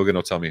 Logan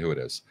will tell me who it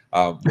is.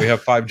 We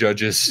have 5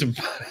 judges. You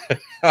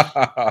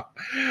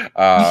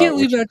can't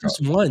leave out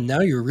just one. Now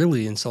you're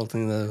really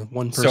insulting the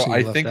one person. So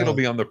I think it'll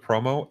be on the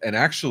promo. And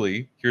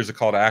actually, here's a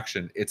call to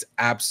action. It's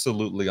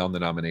absolutely on the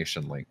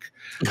nomination link.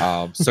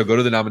 So go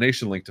to the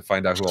nomination link to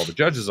find out who all the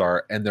judges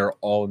are. And they're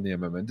all in the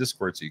MMN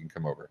Discord, so you can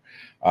come over.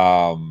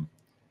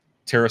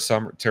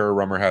 Tara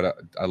Rummer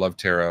I love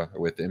Tara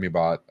with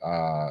ImmuBot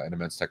and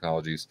Immense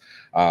Technologies.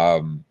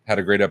 Had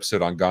a great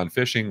episode on Gone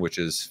Fishing, which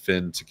is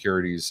Finn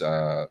Security's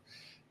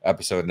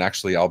episode. And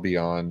actually, I'll be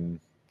on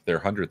their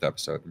 100th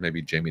episode.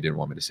 Maybe Jamie didn't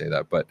want me to say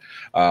that, but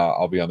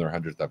I'll be on their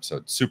 100th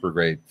episode. Super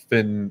great.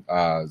 Finn's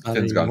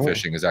Gone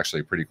Fishing is actually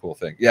a pretty cool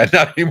thing. Yeah,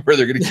 not anymore.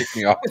 They're going to kick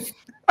me off.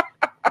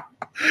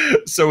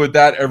 So with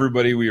that,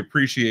 everybody, we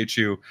appreciate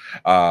you.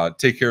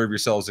 Take care of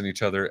yourselves and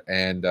each other,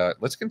 and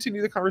let's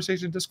continue the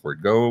conversation in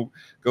Discord. Go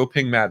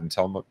ping Matt and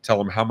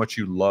tell him how much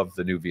you love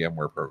the new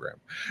VMware program.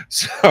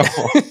 So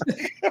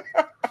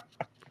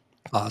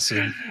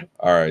awesome.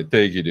 All right.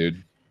 Thank you,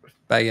 dude.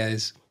 Bye,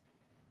 guys.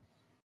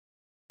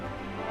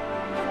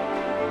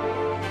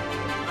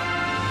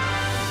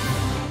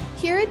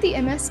 Here at the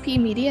MSP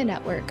Media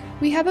Network,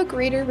 we have a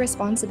greater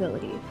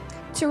responsibility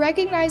to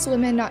recognize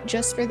women not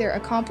just for their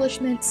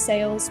accomplishments,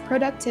 sales,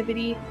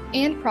 productivity,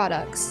 and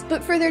products,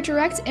 but for their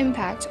direct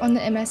impact on the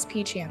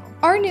MSP channel.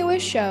 Our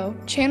newest show,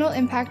 Channel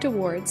Impact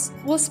Awards,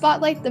 will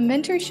spotlight the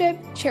mentorship,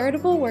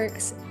 charitable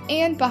works,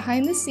 and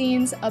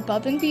behind-the-scenes,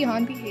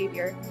 above-and-beyond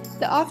behavior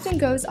that often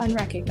goes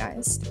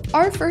unrecognized.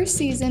 Our first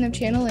season of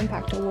Channel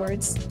Impact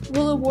Awards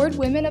will award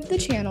women of the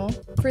channel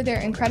for their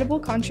incredible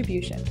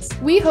contributions.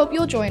 We hope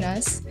you'll join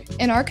us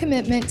in our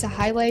commitment to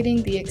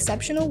highlighting the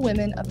exceptional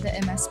women of the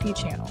MSP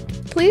channel.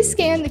 Please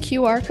scan the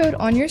QR code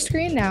on your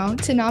screen now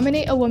to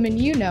nominate a woman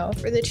you know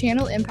for the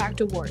Channel Impact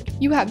Award.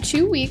 You have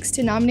 2 weeks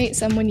to nominate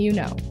someone you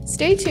know.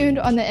 Stay tuned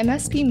on the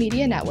MSP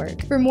Media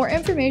Network for more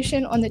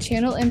information on the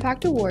Channel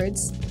Impact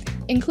Awards,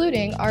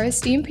 including our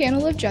esteemed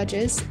panel of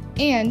judges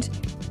and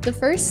the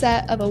first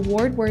set of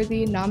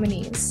award-worthy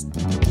nominees.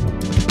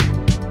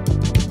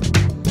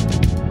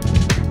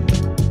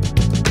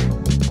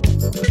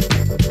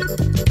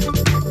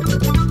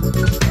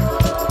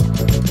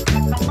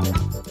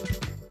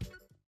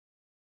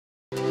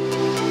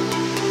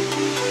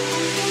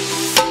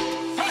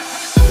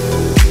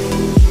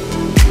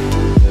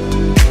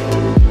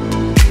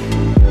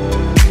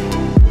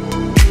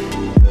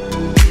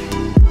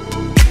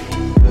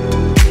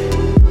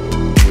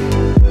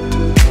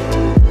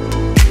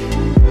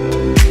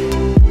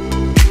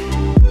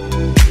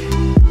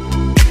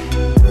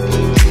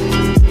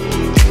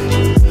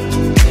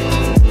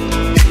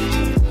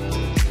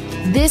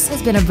 This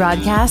has been a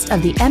broadcast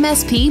of the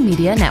MSP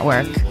Media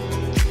Network.